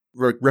like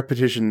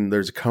repetition,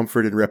 there's a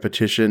comfort in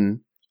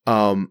repetition.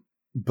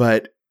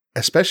 But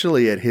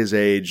especially at his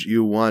age,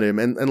 you want him.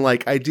 And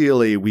like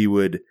ideally we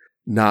would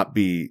not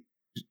be,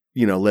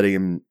 you know, letting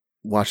him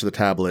watch the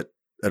tablet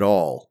at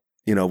all.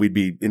 You know, we'd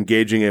be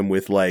engaging him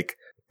with like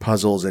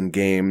puzzles and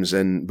games.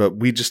 But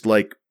we just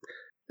like,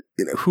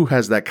 you know, who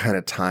has that kind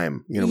of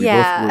time? You know, we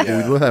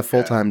both have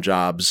full-time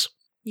jobs.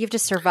 You have to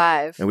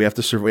survive. And we have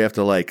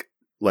to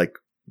like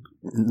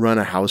run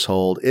a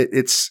household. It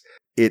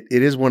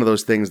is one of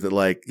those things that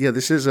like, yeah,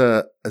 this is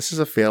a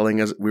failing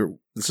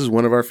this is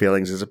one of our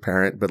failings as a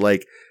parent, but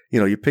like, you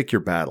know, you pick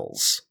your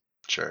battles.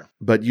 Sure.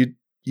 But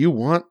you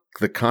want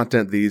the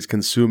content that he's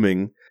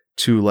consuming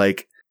to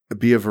like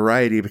be a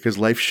variety because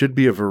life should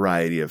be a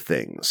variety of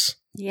things.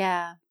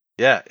 Yeah.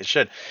 Yeah, it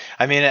should.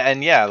 I mean,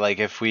 and yeah, like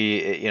if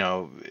we, you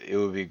know, it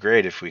would be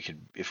great if we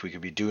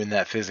could be doing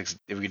that physics,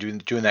 if we could be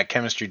doing that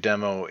chemistry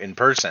demo in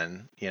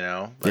person, you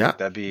know, like, yeah,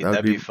 that'd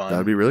be fun.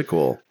 That'd be really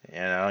cool. You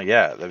know,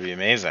 yeah, that'd be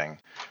amazing.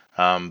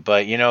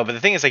 But the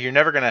thing is, like, you're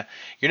never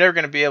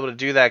gonna be able to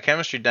do that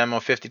chemistry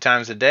demo 50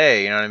 times a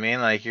day. You know what I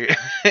mean? Like, you're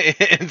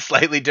in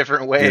slightly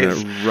different ways. You're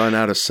gonna run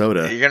out of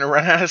soda. You're gonna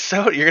run out of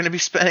soda. You're gonna be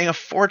spending a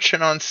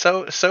fortune on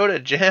soda,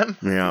 Jim.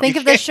 Yeah. Think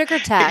of the sugar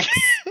tax.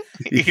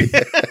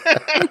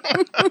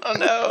 Oh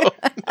no,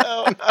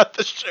 not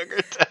the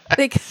sugar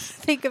tax.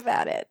 Think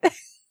about it.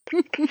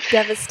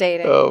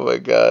 Devastating. Oh my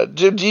God,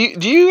 Jim, do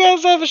you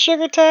guys have a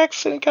sugar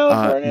tax in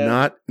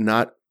California?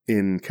 Not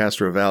in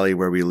Castro Valley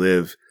where we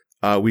live.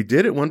 We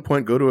did at one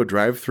point go to a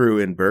drive-through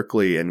in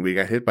Berkeley, and we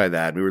got hit by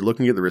that. We were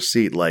looking at the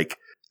receipt, like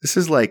this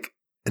is like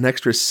an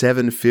extra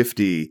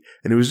 $7.50,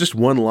 and it was just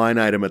one line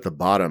item at the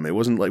bottom. It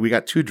wasn't like we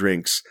got 2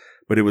 drinks,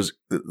 but it was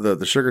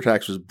the sugar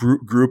tax was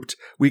grouped.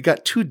 We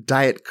got 2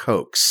 Diet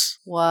Cokes.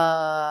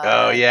 Whoa!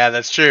 Oh yeah,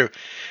 that's true.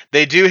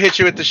 They do hit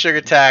you with the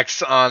sugar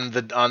tax on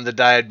the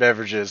diet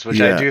beverages,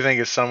 which I do think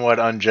is somewhat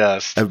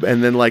unjust.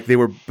 And then like they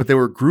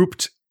were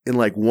grouped in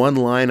like one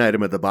line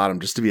item at the bottom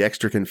just to be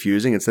extra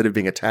confusing instead of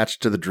being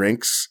attached to the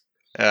drinks.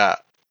 Yeah.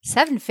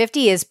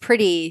 $7.50 is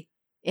pretty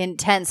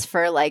intense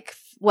for like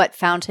what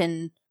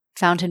fountain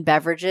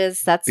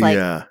beverages. That's like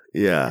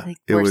yeah. I think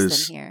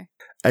worse than here.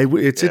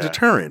 It's a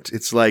deterrent.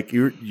 It's like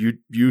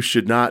you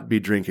should not be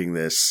drinking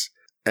this,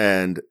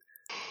 and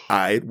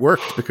it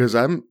worked because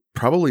I'm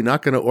probably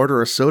not going to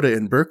order a soda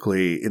in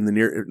Berkeley in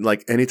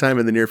the anytime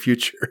in the near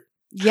future.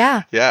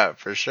 Yeah. Yeah,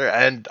 for sure.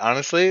 And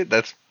honestly,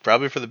 that's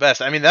probably for the best.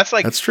 I mean,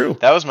 that's true.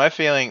 That was my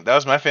feeling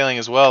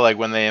as well. Like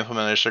when they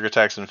implemented a sugar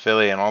tax in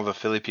Philly, and all the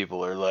Philly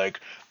people are like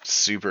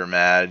super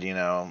mad, you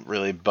know,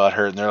 really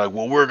butthurt, and they're like,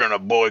 "Well, we're gonna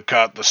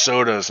boycott the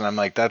sodas," and I'm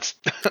like, "That's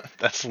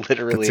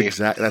literally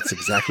that's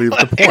exactly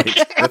the point."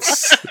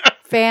 That's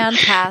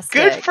fantastic.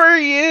 Good for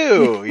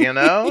you. You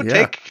know,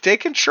 Yeah.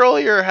 take control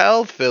of your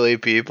health, Philly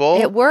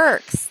people. It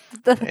works.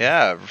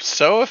 Yeah,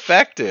 so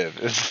effective.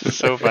 It's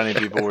so funny.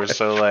 People were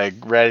so like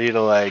ready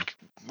to like,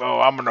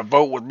 oh, I'm gonna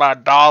vote with my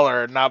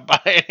dollar and not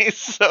buy any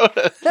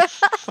sodas.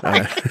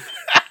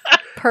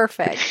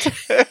 Perfect.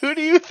 Who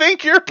do you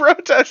think you're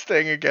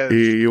protesting against?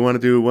 You want to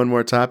do one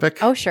more topic?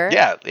 Oh, sure.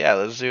 Yeah.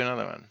 Let's do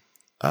another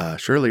one.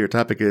 Shirley, your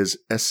topic is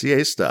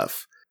SCA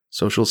stuff.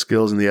 Social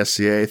skills in the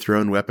SCA,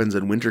 thrown weapons,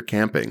 and winter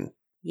camping.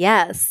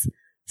 Yes.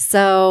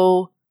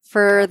 So,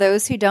 for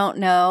those who don't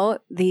know,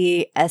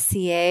 the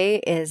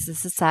SCA is the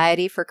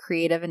Society for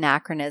Creative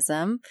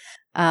Anachronism,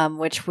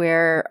 which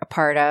we're a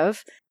part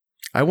of.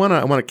 I want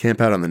to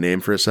camp out on the name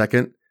for a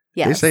second.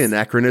 Yes. They say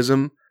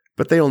anachronism,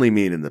 but they only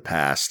mean in the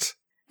past.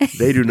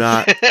 They do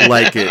not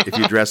like it if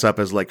you dress up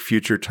as like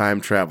future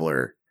time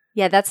traveler.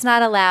 Yeah, that's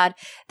not allowed.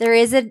 There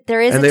is And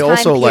a they time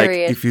also like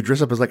period. if you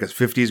dress up as like a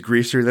 50s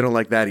greaser, they don't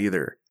like that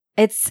either.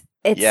 It's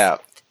Yeah.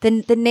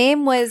 The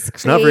name was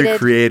It's not created. very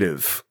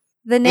creative.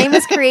 The name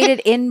was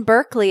created in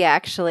Berkeley,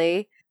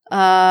 actually,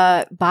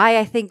 by,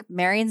 I think,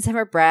 Marion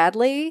Zimmer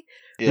Bradley,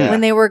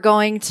 when they were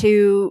going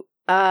to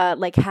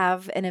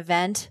have an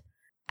event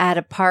at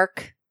a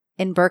park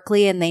in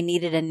Berkeley, and they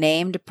needed a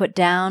name to put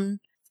down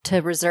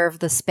to reserve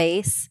the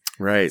space.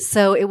 Right.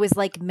 So it was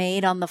like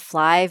made on the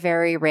fly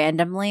very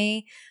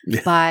randomly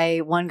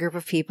by one group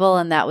of people,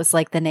 and that was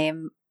like the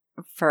name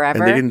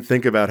forever. And they didn't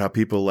think about how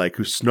people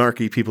who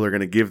snarky people are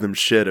going to give them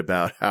shit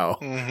about how.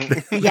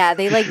 Yeah,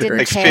 they didn't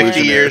like care.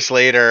 50 years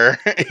later.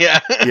 Yeah.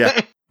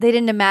 They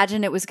didn't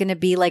imagine it was going to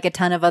be like a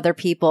ton of other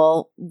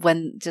people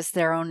when just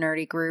their own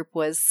nerdy group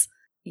was,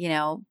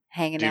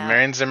 hanging out.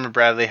 Marion Zimmer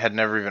Bradley had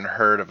never even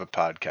heard of a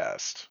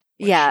podcast.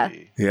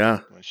 When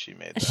she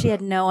made that. She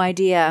had no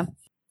idea.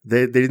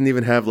 They didn't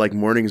even have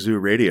Morning Zoo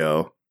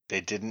radio.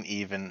 They didn't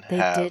even They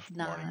have did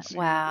Morning not. Zoo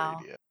Wow.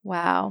 radio.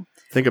 Wow.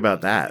 Think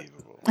about that.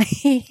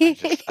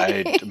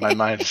 My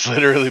mind is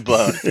literally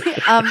blown.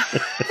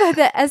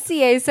 The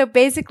SCA, so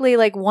basically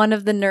one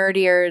of the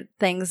nerdier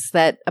things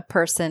that a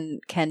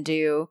person can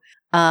do,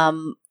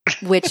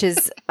 which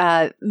is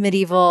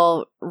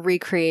medieval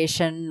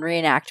recreation,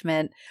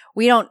 reenactment.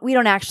 We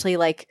don't actually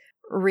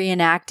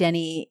reenact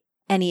any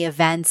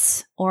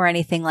events or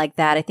anything like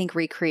that. I think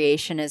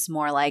recreation is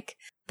more like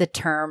the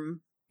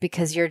term,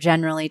 because you're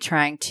generally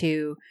trying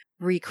to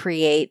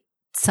recreate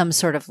some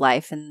sort of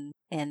life in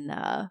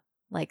the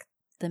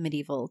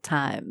medieval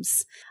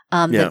times.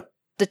 The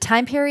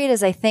time period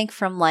is, I think,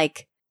 from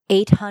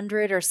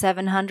 800 or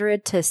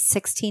 700 to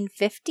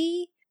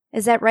 1650.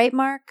 Is that right,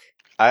 Mark?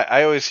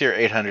 I always hear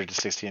 800 to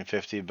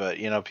 1650, but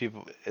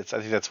people. I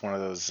think that's one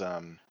of those.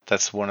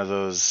 That's one of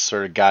those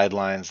sort of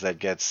guidelines that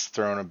gets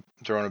thrown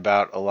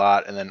about a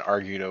lot and then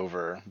argued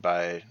over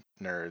by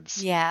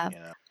nerds. Yeah.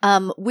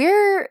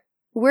 We're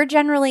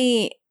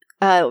generally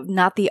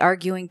not the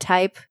arguing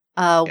type.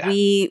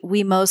 We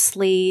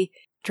mostly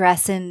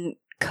dress in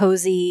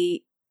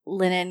cozy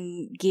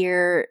linen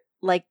gear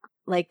like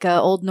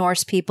old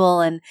Norse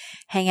people, and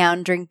hang out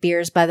and drink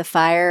beers by the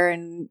fire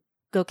and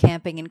go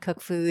camping and cook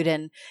food,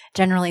 and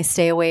generally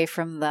stay away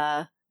from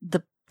the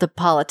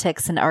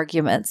politics and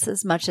arguments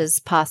as much as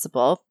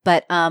possible.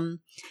 But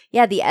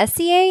the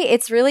SCA,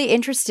 it's really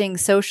interesting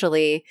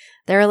socially.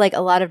 There are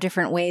a lot of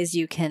different ways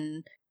you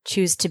can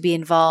choose to be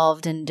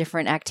involved, and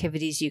different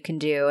activities you can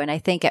do. And I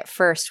think at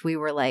first we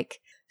were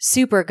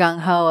super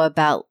gung-ho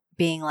about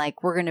being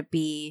we're going to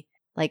be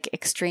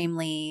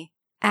extremely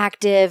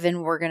active,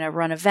 and we're going to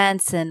run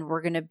events, and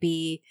we're going to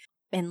be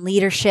in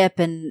leadership,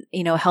 and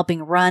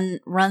helping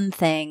run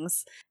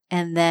things.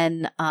 And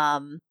then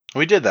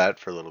we did that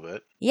for a little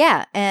bit.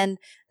 Yeah, and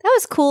that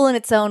was cool in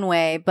its own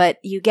way, but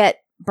you get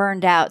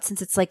burned out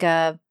since it's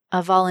a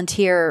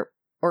volunteer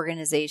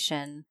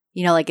organization.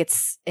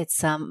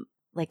 It's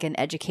an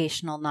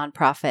educational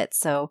nonprofit.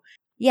 So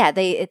yeah,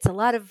 it's a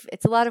lot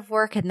of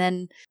work, and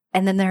then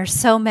there are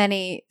so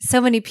many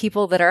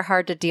people that are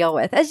hard to deal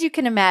with, as you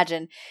can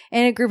imagine,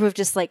 in a group of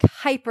just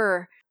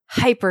hyper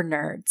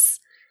nerds.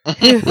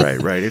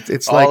 Right.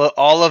 It's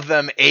all of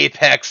them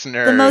apex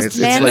nerds. The most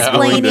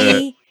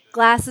mansplaining,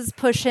 glasses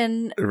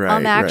pushing,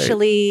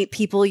 actually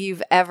people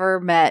you've ever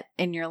met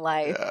in your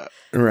life. Yeah.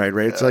 Right.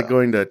 It's like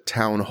going to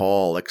town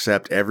hall,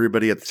 except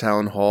everybody at the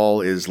town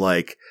hall is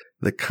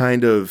the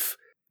kind of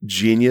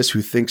genius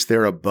who thinks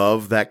they're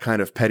above that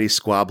kind of petty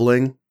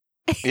squabbling.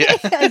 Yeah.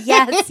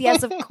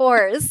 yes, of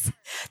course.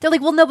 They're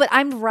well, no, but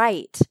I'm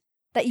right.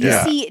 That you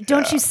see,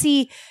 don't you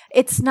see?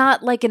 It's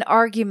not an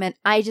argument.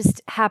 I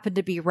just happen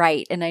to be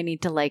right, and I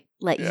need to let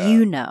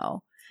you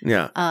know.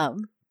 Yeah.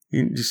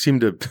 You seem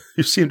to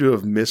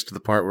have missed the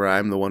part where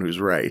I'm the one who's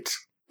right.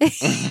 Clear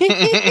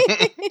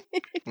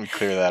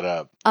that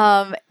up.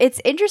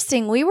 It's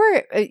interesting. We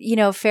were,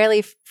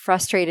 fairly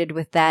frustrated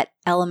with that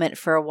element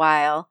for a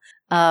while.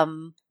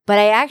 But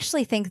I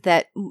actually think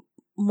that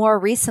more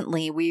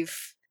recently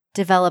we've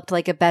developed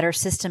a better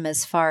system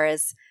as far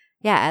as,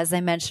 as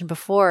I mentioned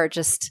before,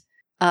 just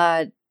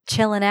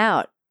chilling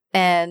out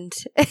and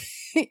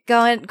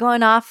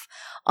going off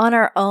on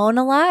our own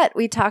a lot.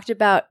 We talked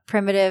about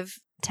primitive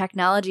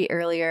technology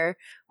earlier.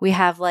 We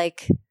have a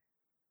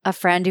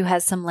friend who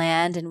has some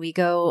land, and we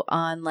go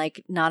on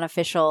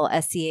non-official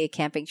SCA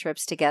camping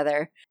trips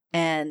together,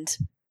 and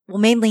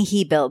mainly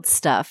he builds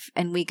stuff,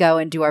 and we go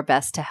and do our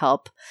best to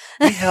help.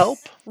 We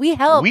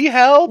help,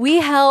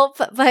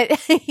 but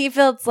he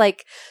builds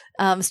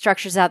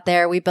structures out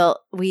there. We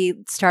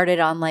started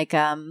on a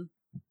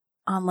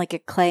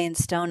clay and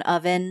stone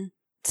oven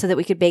so that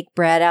we could bake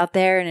bread out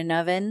there in an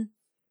oven.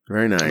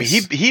 Very nice. I mean,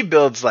 he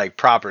builds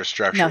proper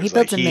structures. No, he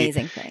builds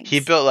amazing things. He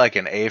built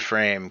an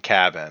A-frame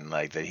cabin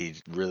that he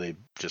really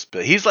just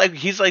built. He's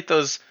like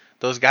those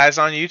guys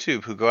on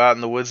YouTube who go out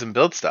in the woods and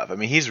build stuff. I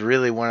mean, he's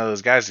really one of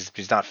those guys.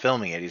 He's not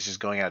filming it. He's just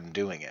going out and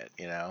doing it.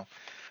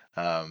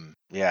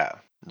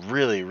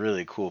 Really,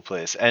 really cool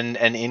place. And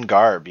in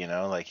garb,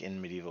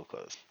 in medieval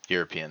clothes,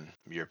 European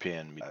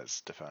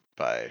as defined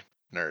by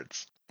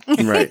nerds.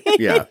 Right.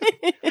 Yeah.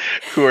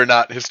 Who are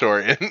not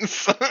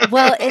historians.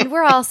 Well, and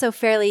we're also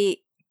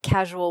fairly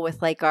casual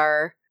with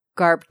our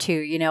garb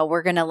too.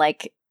 We're gonna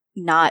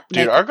not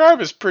Dude, our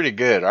garb is pretty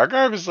good. Our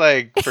garb is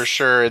like for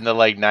sure in the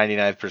like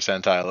 99th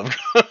percentile of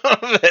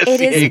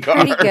it is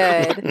pretty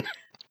good.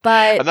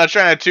 But I'm not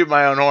trying to toot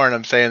my own horn.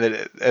 I'm saying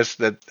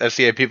that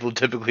SCA people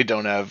typically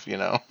don't have,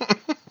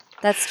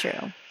 That's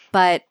true.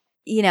 But,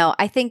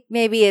 I think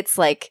maybe it's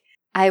like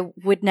I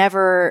would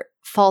never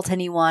fault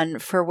anyone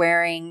for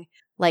wearing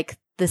like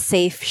the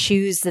safe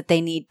shoes that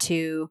they need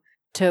to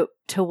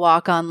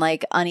walk on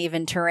like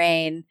uneven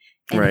terrain.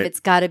 And Right. if it's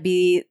got to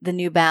be the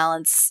New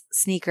Balance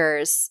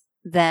sneakers,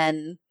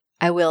 then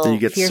I will Then you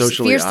get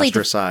socially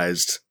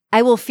ostracized.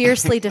 I will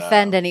fiercely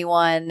defend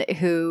anyone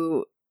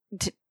who,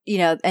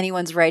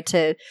 anyone's right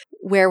to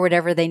wear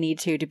whatever they need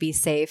to be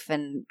safe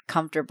and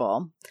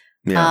comfortable.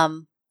 Yeah.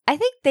 I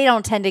think they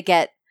don't tend to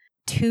get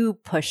too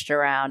pushed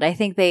around. I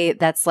think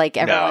that's like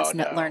everyone's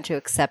learned to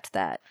accept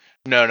that.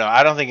 No,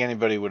 I don't think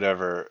anybody would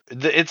ever.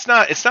 It's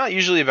not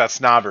usually about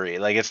snobbery.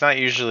 Like, it's not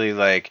usually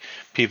like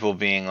people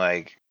being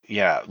like,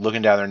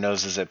 looking down their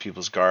noses at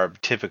people's garb.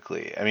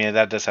 Typically, I mean,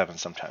 that does happen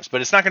sometimes, but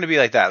it's not going to be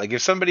like that. Like,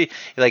 if somebody,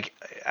 like,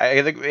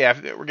 I think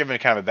we're giving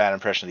kind of a bad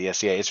impression of the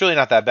SCA. It's really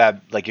not that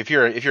bad. Like, if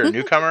you're a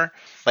newcomer,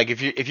 like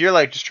if you're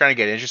like just trying to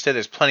get interested,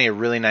 there's plenty of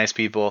really nice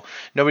people.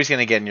 Nobody's going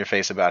to get in your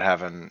face about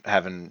having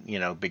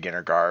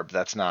beginner garb.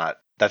 That's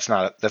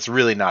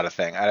really not a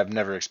thing. I've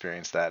never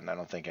experienced that, and I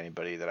don't think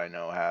anybody that I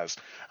know has.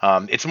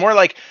 It's more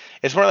like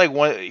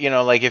one,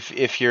 like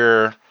if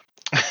you're.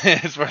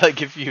 It's more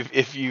like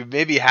if you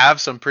maybe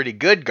have some pretty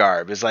good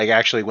garb is like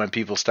actually when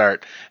people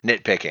start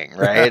nitpicking,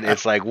 right?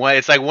 It's like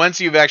once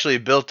you've actually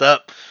built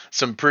up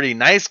some pretty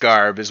nice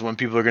garb is when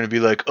people are going to be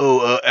like,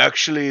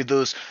 actually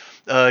those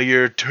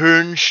your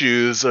turn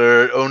shoes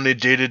are only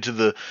dated to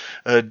the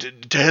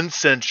 10th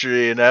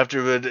century, and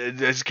afterward I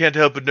just can't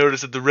help but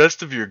notice that the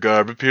rest of your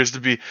garb appears to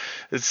be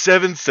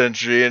 7th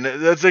century, and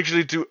that's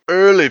actually too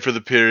early for the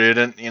period,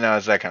 and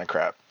it's that kind of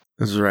crap.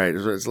 That's right.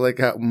 It's like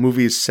how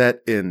movies set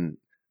in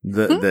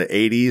the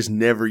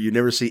 80s, you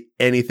never see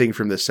anything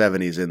from the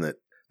 70s in it.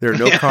 There are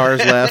no cars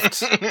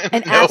left.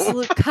 An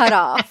absolute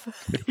cutoff.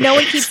 No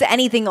one keeps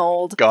anything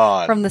old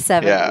gone from the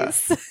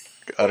 70s. Yeah.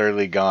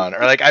 Utterly gone.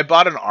 Or like I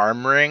bought an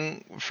arm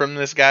ring from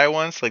this guy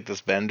once, like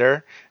this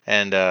bender,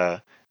 and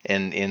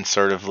in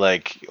sort of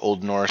like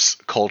Old Norse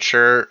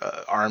culture,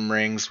 arm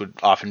rings would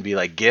often be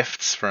like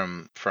gifts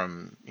from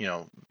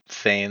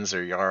thanes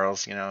or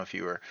jarls. If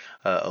you were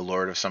a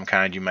lord of some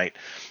kind, you might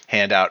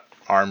hand out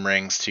arm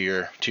rings to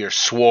your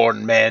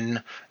sworn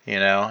men,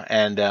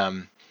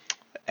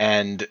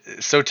 and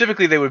so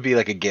typically they would be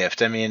like a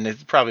gift. I mean,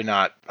 it's probably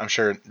not, I'm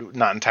sure,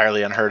 not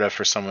entirely unheard of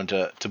for someone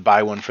to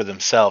buy one for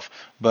themselves,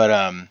 but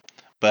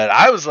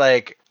I was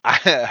like,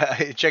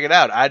 check it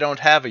out, I don't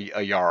have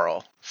a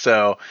jarl.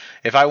 So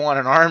if I want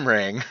an arm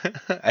ring,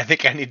 I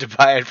think I need to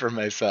buy it for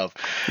myself.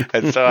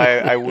 And so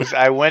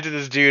I went to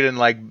this dude and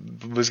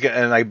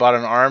I bought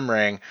an arm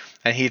ring,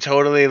 and he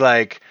totally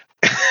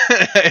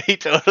he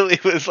totally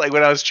was like,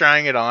 when I was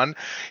trying it on,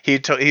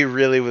 he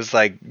really was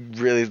like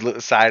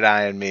really side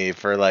eyeing me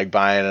for like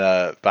buying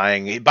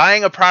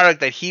a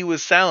product that he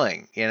was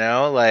selling,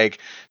 like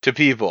to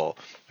people.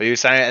 But he was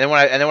signing, and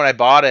then when I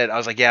bought it, I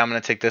was like, yeah, I'm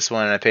gonna take this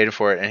one, and I paid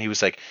for it. And he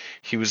was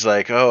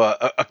like, oh,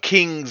 a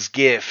king's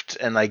gift,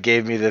 and like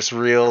gave me this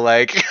real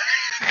like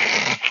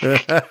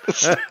gave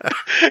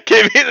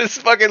me this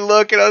fucking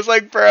look, and I was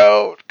like,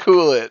 bro,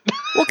 cool it.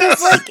 Well,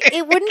 because like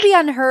it wouldn't be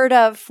unheard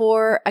of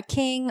for a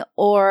king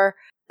or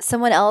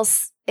someone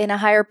else in a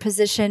higher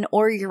position,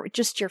 or your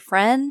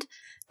friend,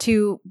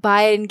 to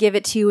buy it and give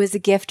it to you as a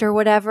gift or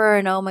whatever,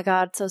 and oh my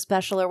god, so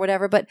special or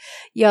whatever. But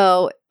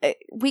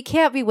we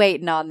can't be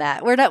waiting on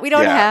that. We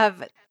don't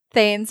have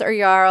thanes or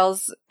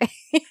jarls.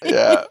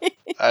 Yeah,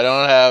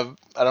 I'm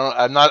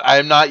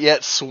not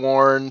yet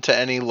sworn to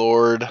any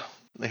lord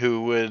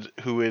who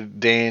would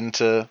deign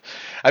to.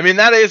 I mean,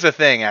 that is a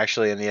thing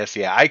actually in the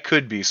SCA. I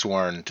could be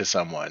sworn to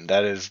someone.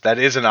 That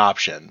is an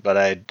option, but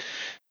I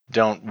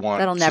don't want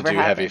That'll to never do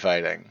happen. heavy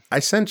fighting. I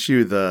sent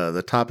you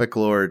the Topic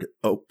Lord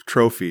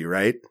trophy,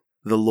 right?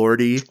 The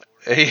Lordy.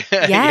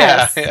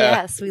 Yes,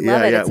 we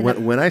love it. Yeah.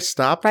 When I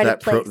stopped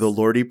the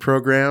Lordy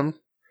program,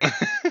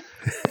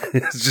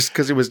 it's just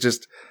because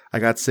I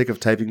got sick of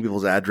typing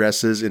people's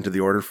addresses into the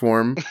order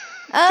form.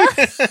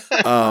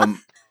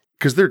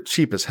 Because they're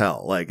cheap as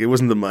hell. Like, it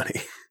wasn't the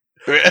money.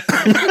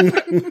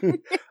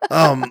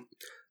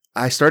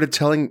 I started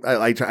telling,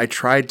 I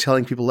tried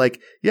telling people,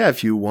 like, yeah,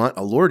 if you want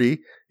a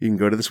Lordy, you can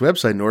go to this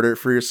website and order it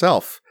for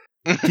yourself.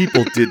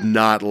 People did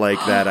not like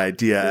that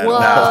idea at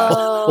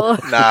all.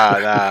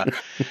 Nah.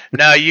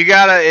 No, you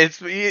gotta.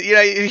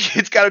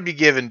 It's gotta be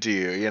given to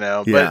you.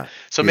 But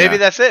so maybe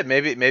that's it.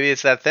 Maybe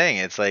it's that thing.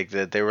 It's like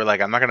that they were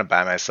like, I'm not gonna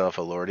buy myself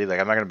a Lordy.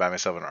 Like, I'm not gonna buy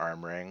myself an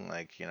arm ring.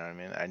 Like, you know what I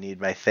mean? I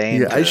need my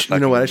thane. Yeah, I should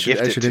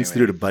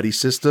institute a buddy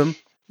system.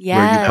 Yes.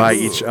 Where you buy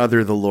each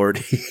other the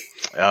Lordy.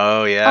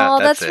 Oh yeah. Oh,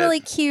 that's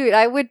really cute.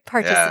 I would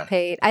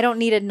participate. Yeah. I don't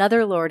need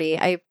another Lordy.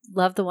 I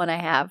love the one I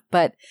have,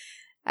 but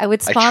I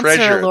would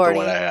sponsor a Lordy.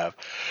 The one I have.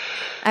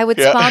 I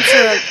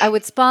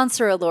would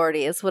sponsor a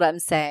Lordy is what I'm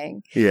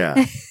saying.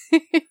 Yeah.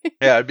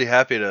 Yeah, I'd be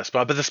happy to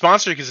sponsor. But the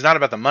sponsor is not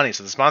about the money.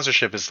 So the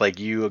sponsorship is like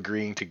you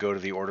agreeing to go to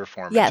the order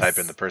form and type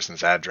in the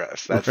person's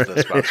address. That's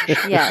the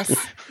sponsorship. Yes.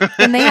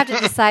 And they have to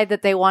decide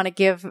that they want to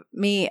give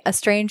me, a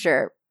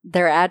stranger,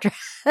 their address.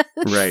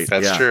 Right.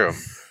 That's true.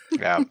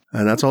 Yeah.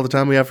 And that's all the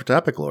time we have for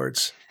Topic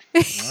Lords.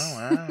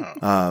 Oh,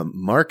 wow.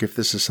 Mark, if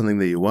this is something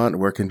that you want,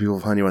 where can people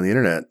find you on the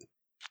internet?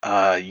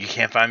 You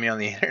can't find me on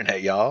the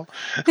internet, y'all.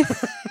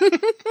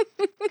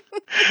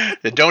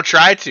 Don't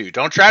try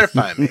to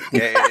find me. You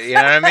know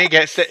what I mean?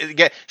 Get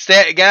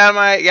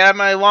out of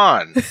my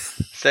lawn.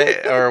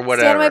 Or whatever.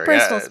 Stay out of my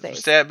personal space.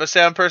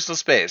 Stay on personal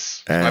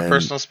space. My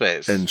personal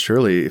space. And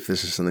surely, if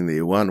this is something that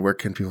you want, where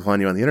can people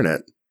find you on the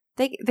internet?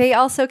 They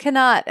also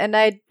cannot, and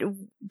I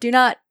do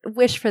not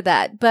wish for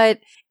that. But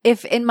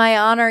if in my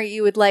honor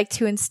you would like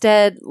to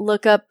instead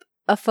look up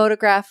a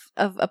photograph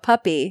of a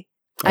puppy,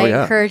 I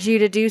encourage you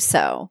to do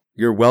so.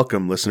 You're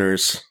welcome,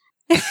 listeners.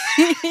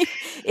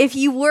 If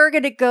you were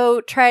going to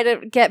go try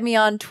to get me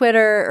on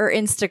Twitter or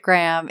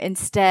Instagram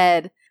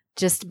instead,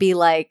 just be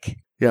like...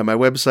 Yeah, my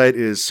website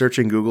is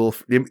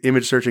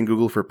image searching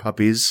Google for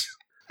puppies.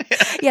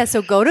 Yeah,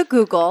 so go to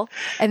Google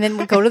and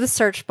then go to the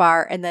search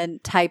bar and then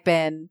type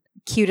in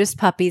cutest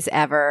puppies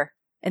ever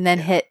and then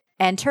hit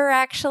enter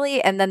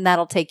actually, and then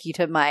that'll take you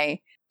to my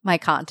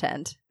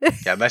content.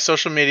 Yeah, my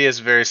social media is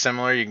very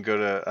similar. You can go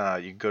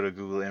to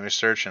Google image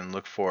search and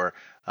look for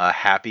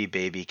happy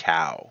baby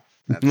cow.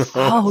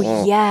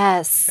 Oh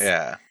yes.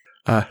 Yeah.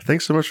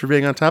 Thanks so much for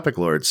being on Topic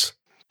Lords.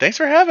 Thanks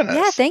for having us.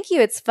 Yeah, thank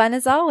you. It's fun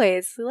as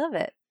always. We love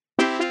it.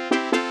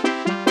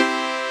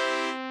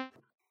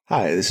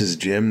 Hi, this is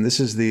Jim. This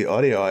is the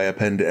audio I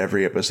append to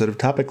every episode of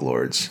Topic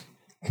Lords.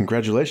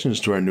 Congratulations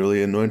to our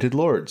newly anointed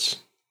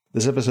lords.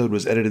 This episode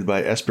was edited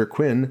by Esper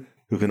Quinn,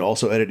 who can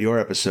also edit your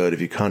episode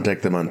if you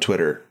contact them on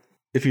Twitter.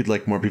 If you'd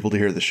like more people to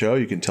hear the show,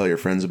 you can tell your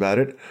friends about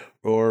it,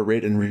 or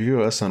rate and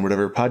review us on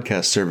whatever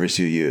podcast service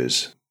you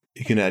use.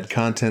 You can add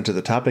content to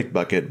the Topic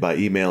Bucket by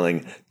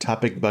emailing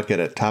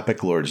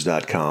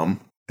topicbucket@topiclords.com,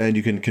 and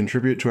you can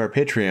contribute to our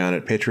Patreon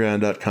at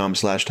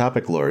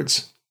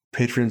patreon.com/topiclords.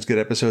 Patrons get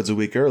episodes a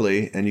week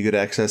early, and you get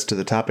access to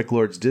the Topic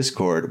Lords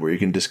Discord, where you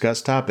can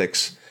discuss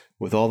topics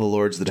with all the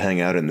lords that hang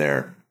out in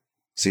there.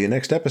 See you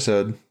next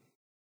episode.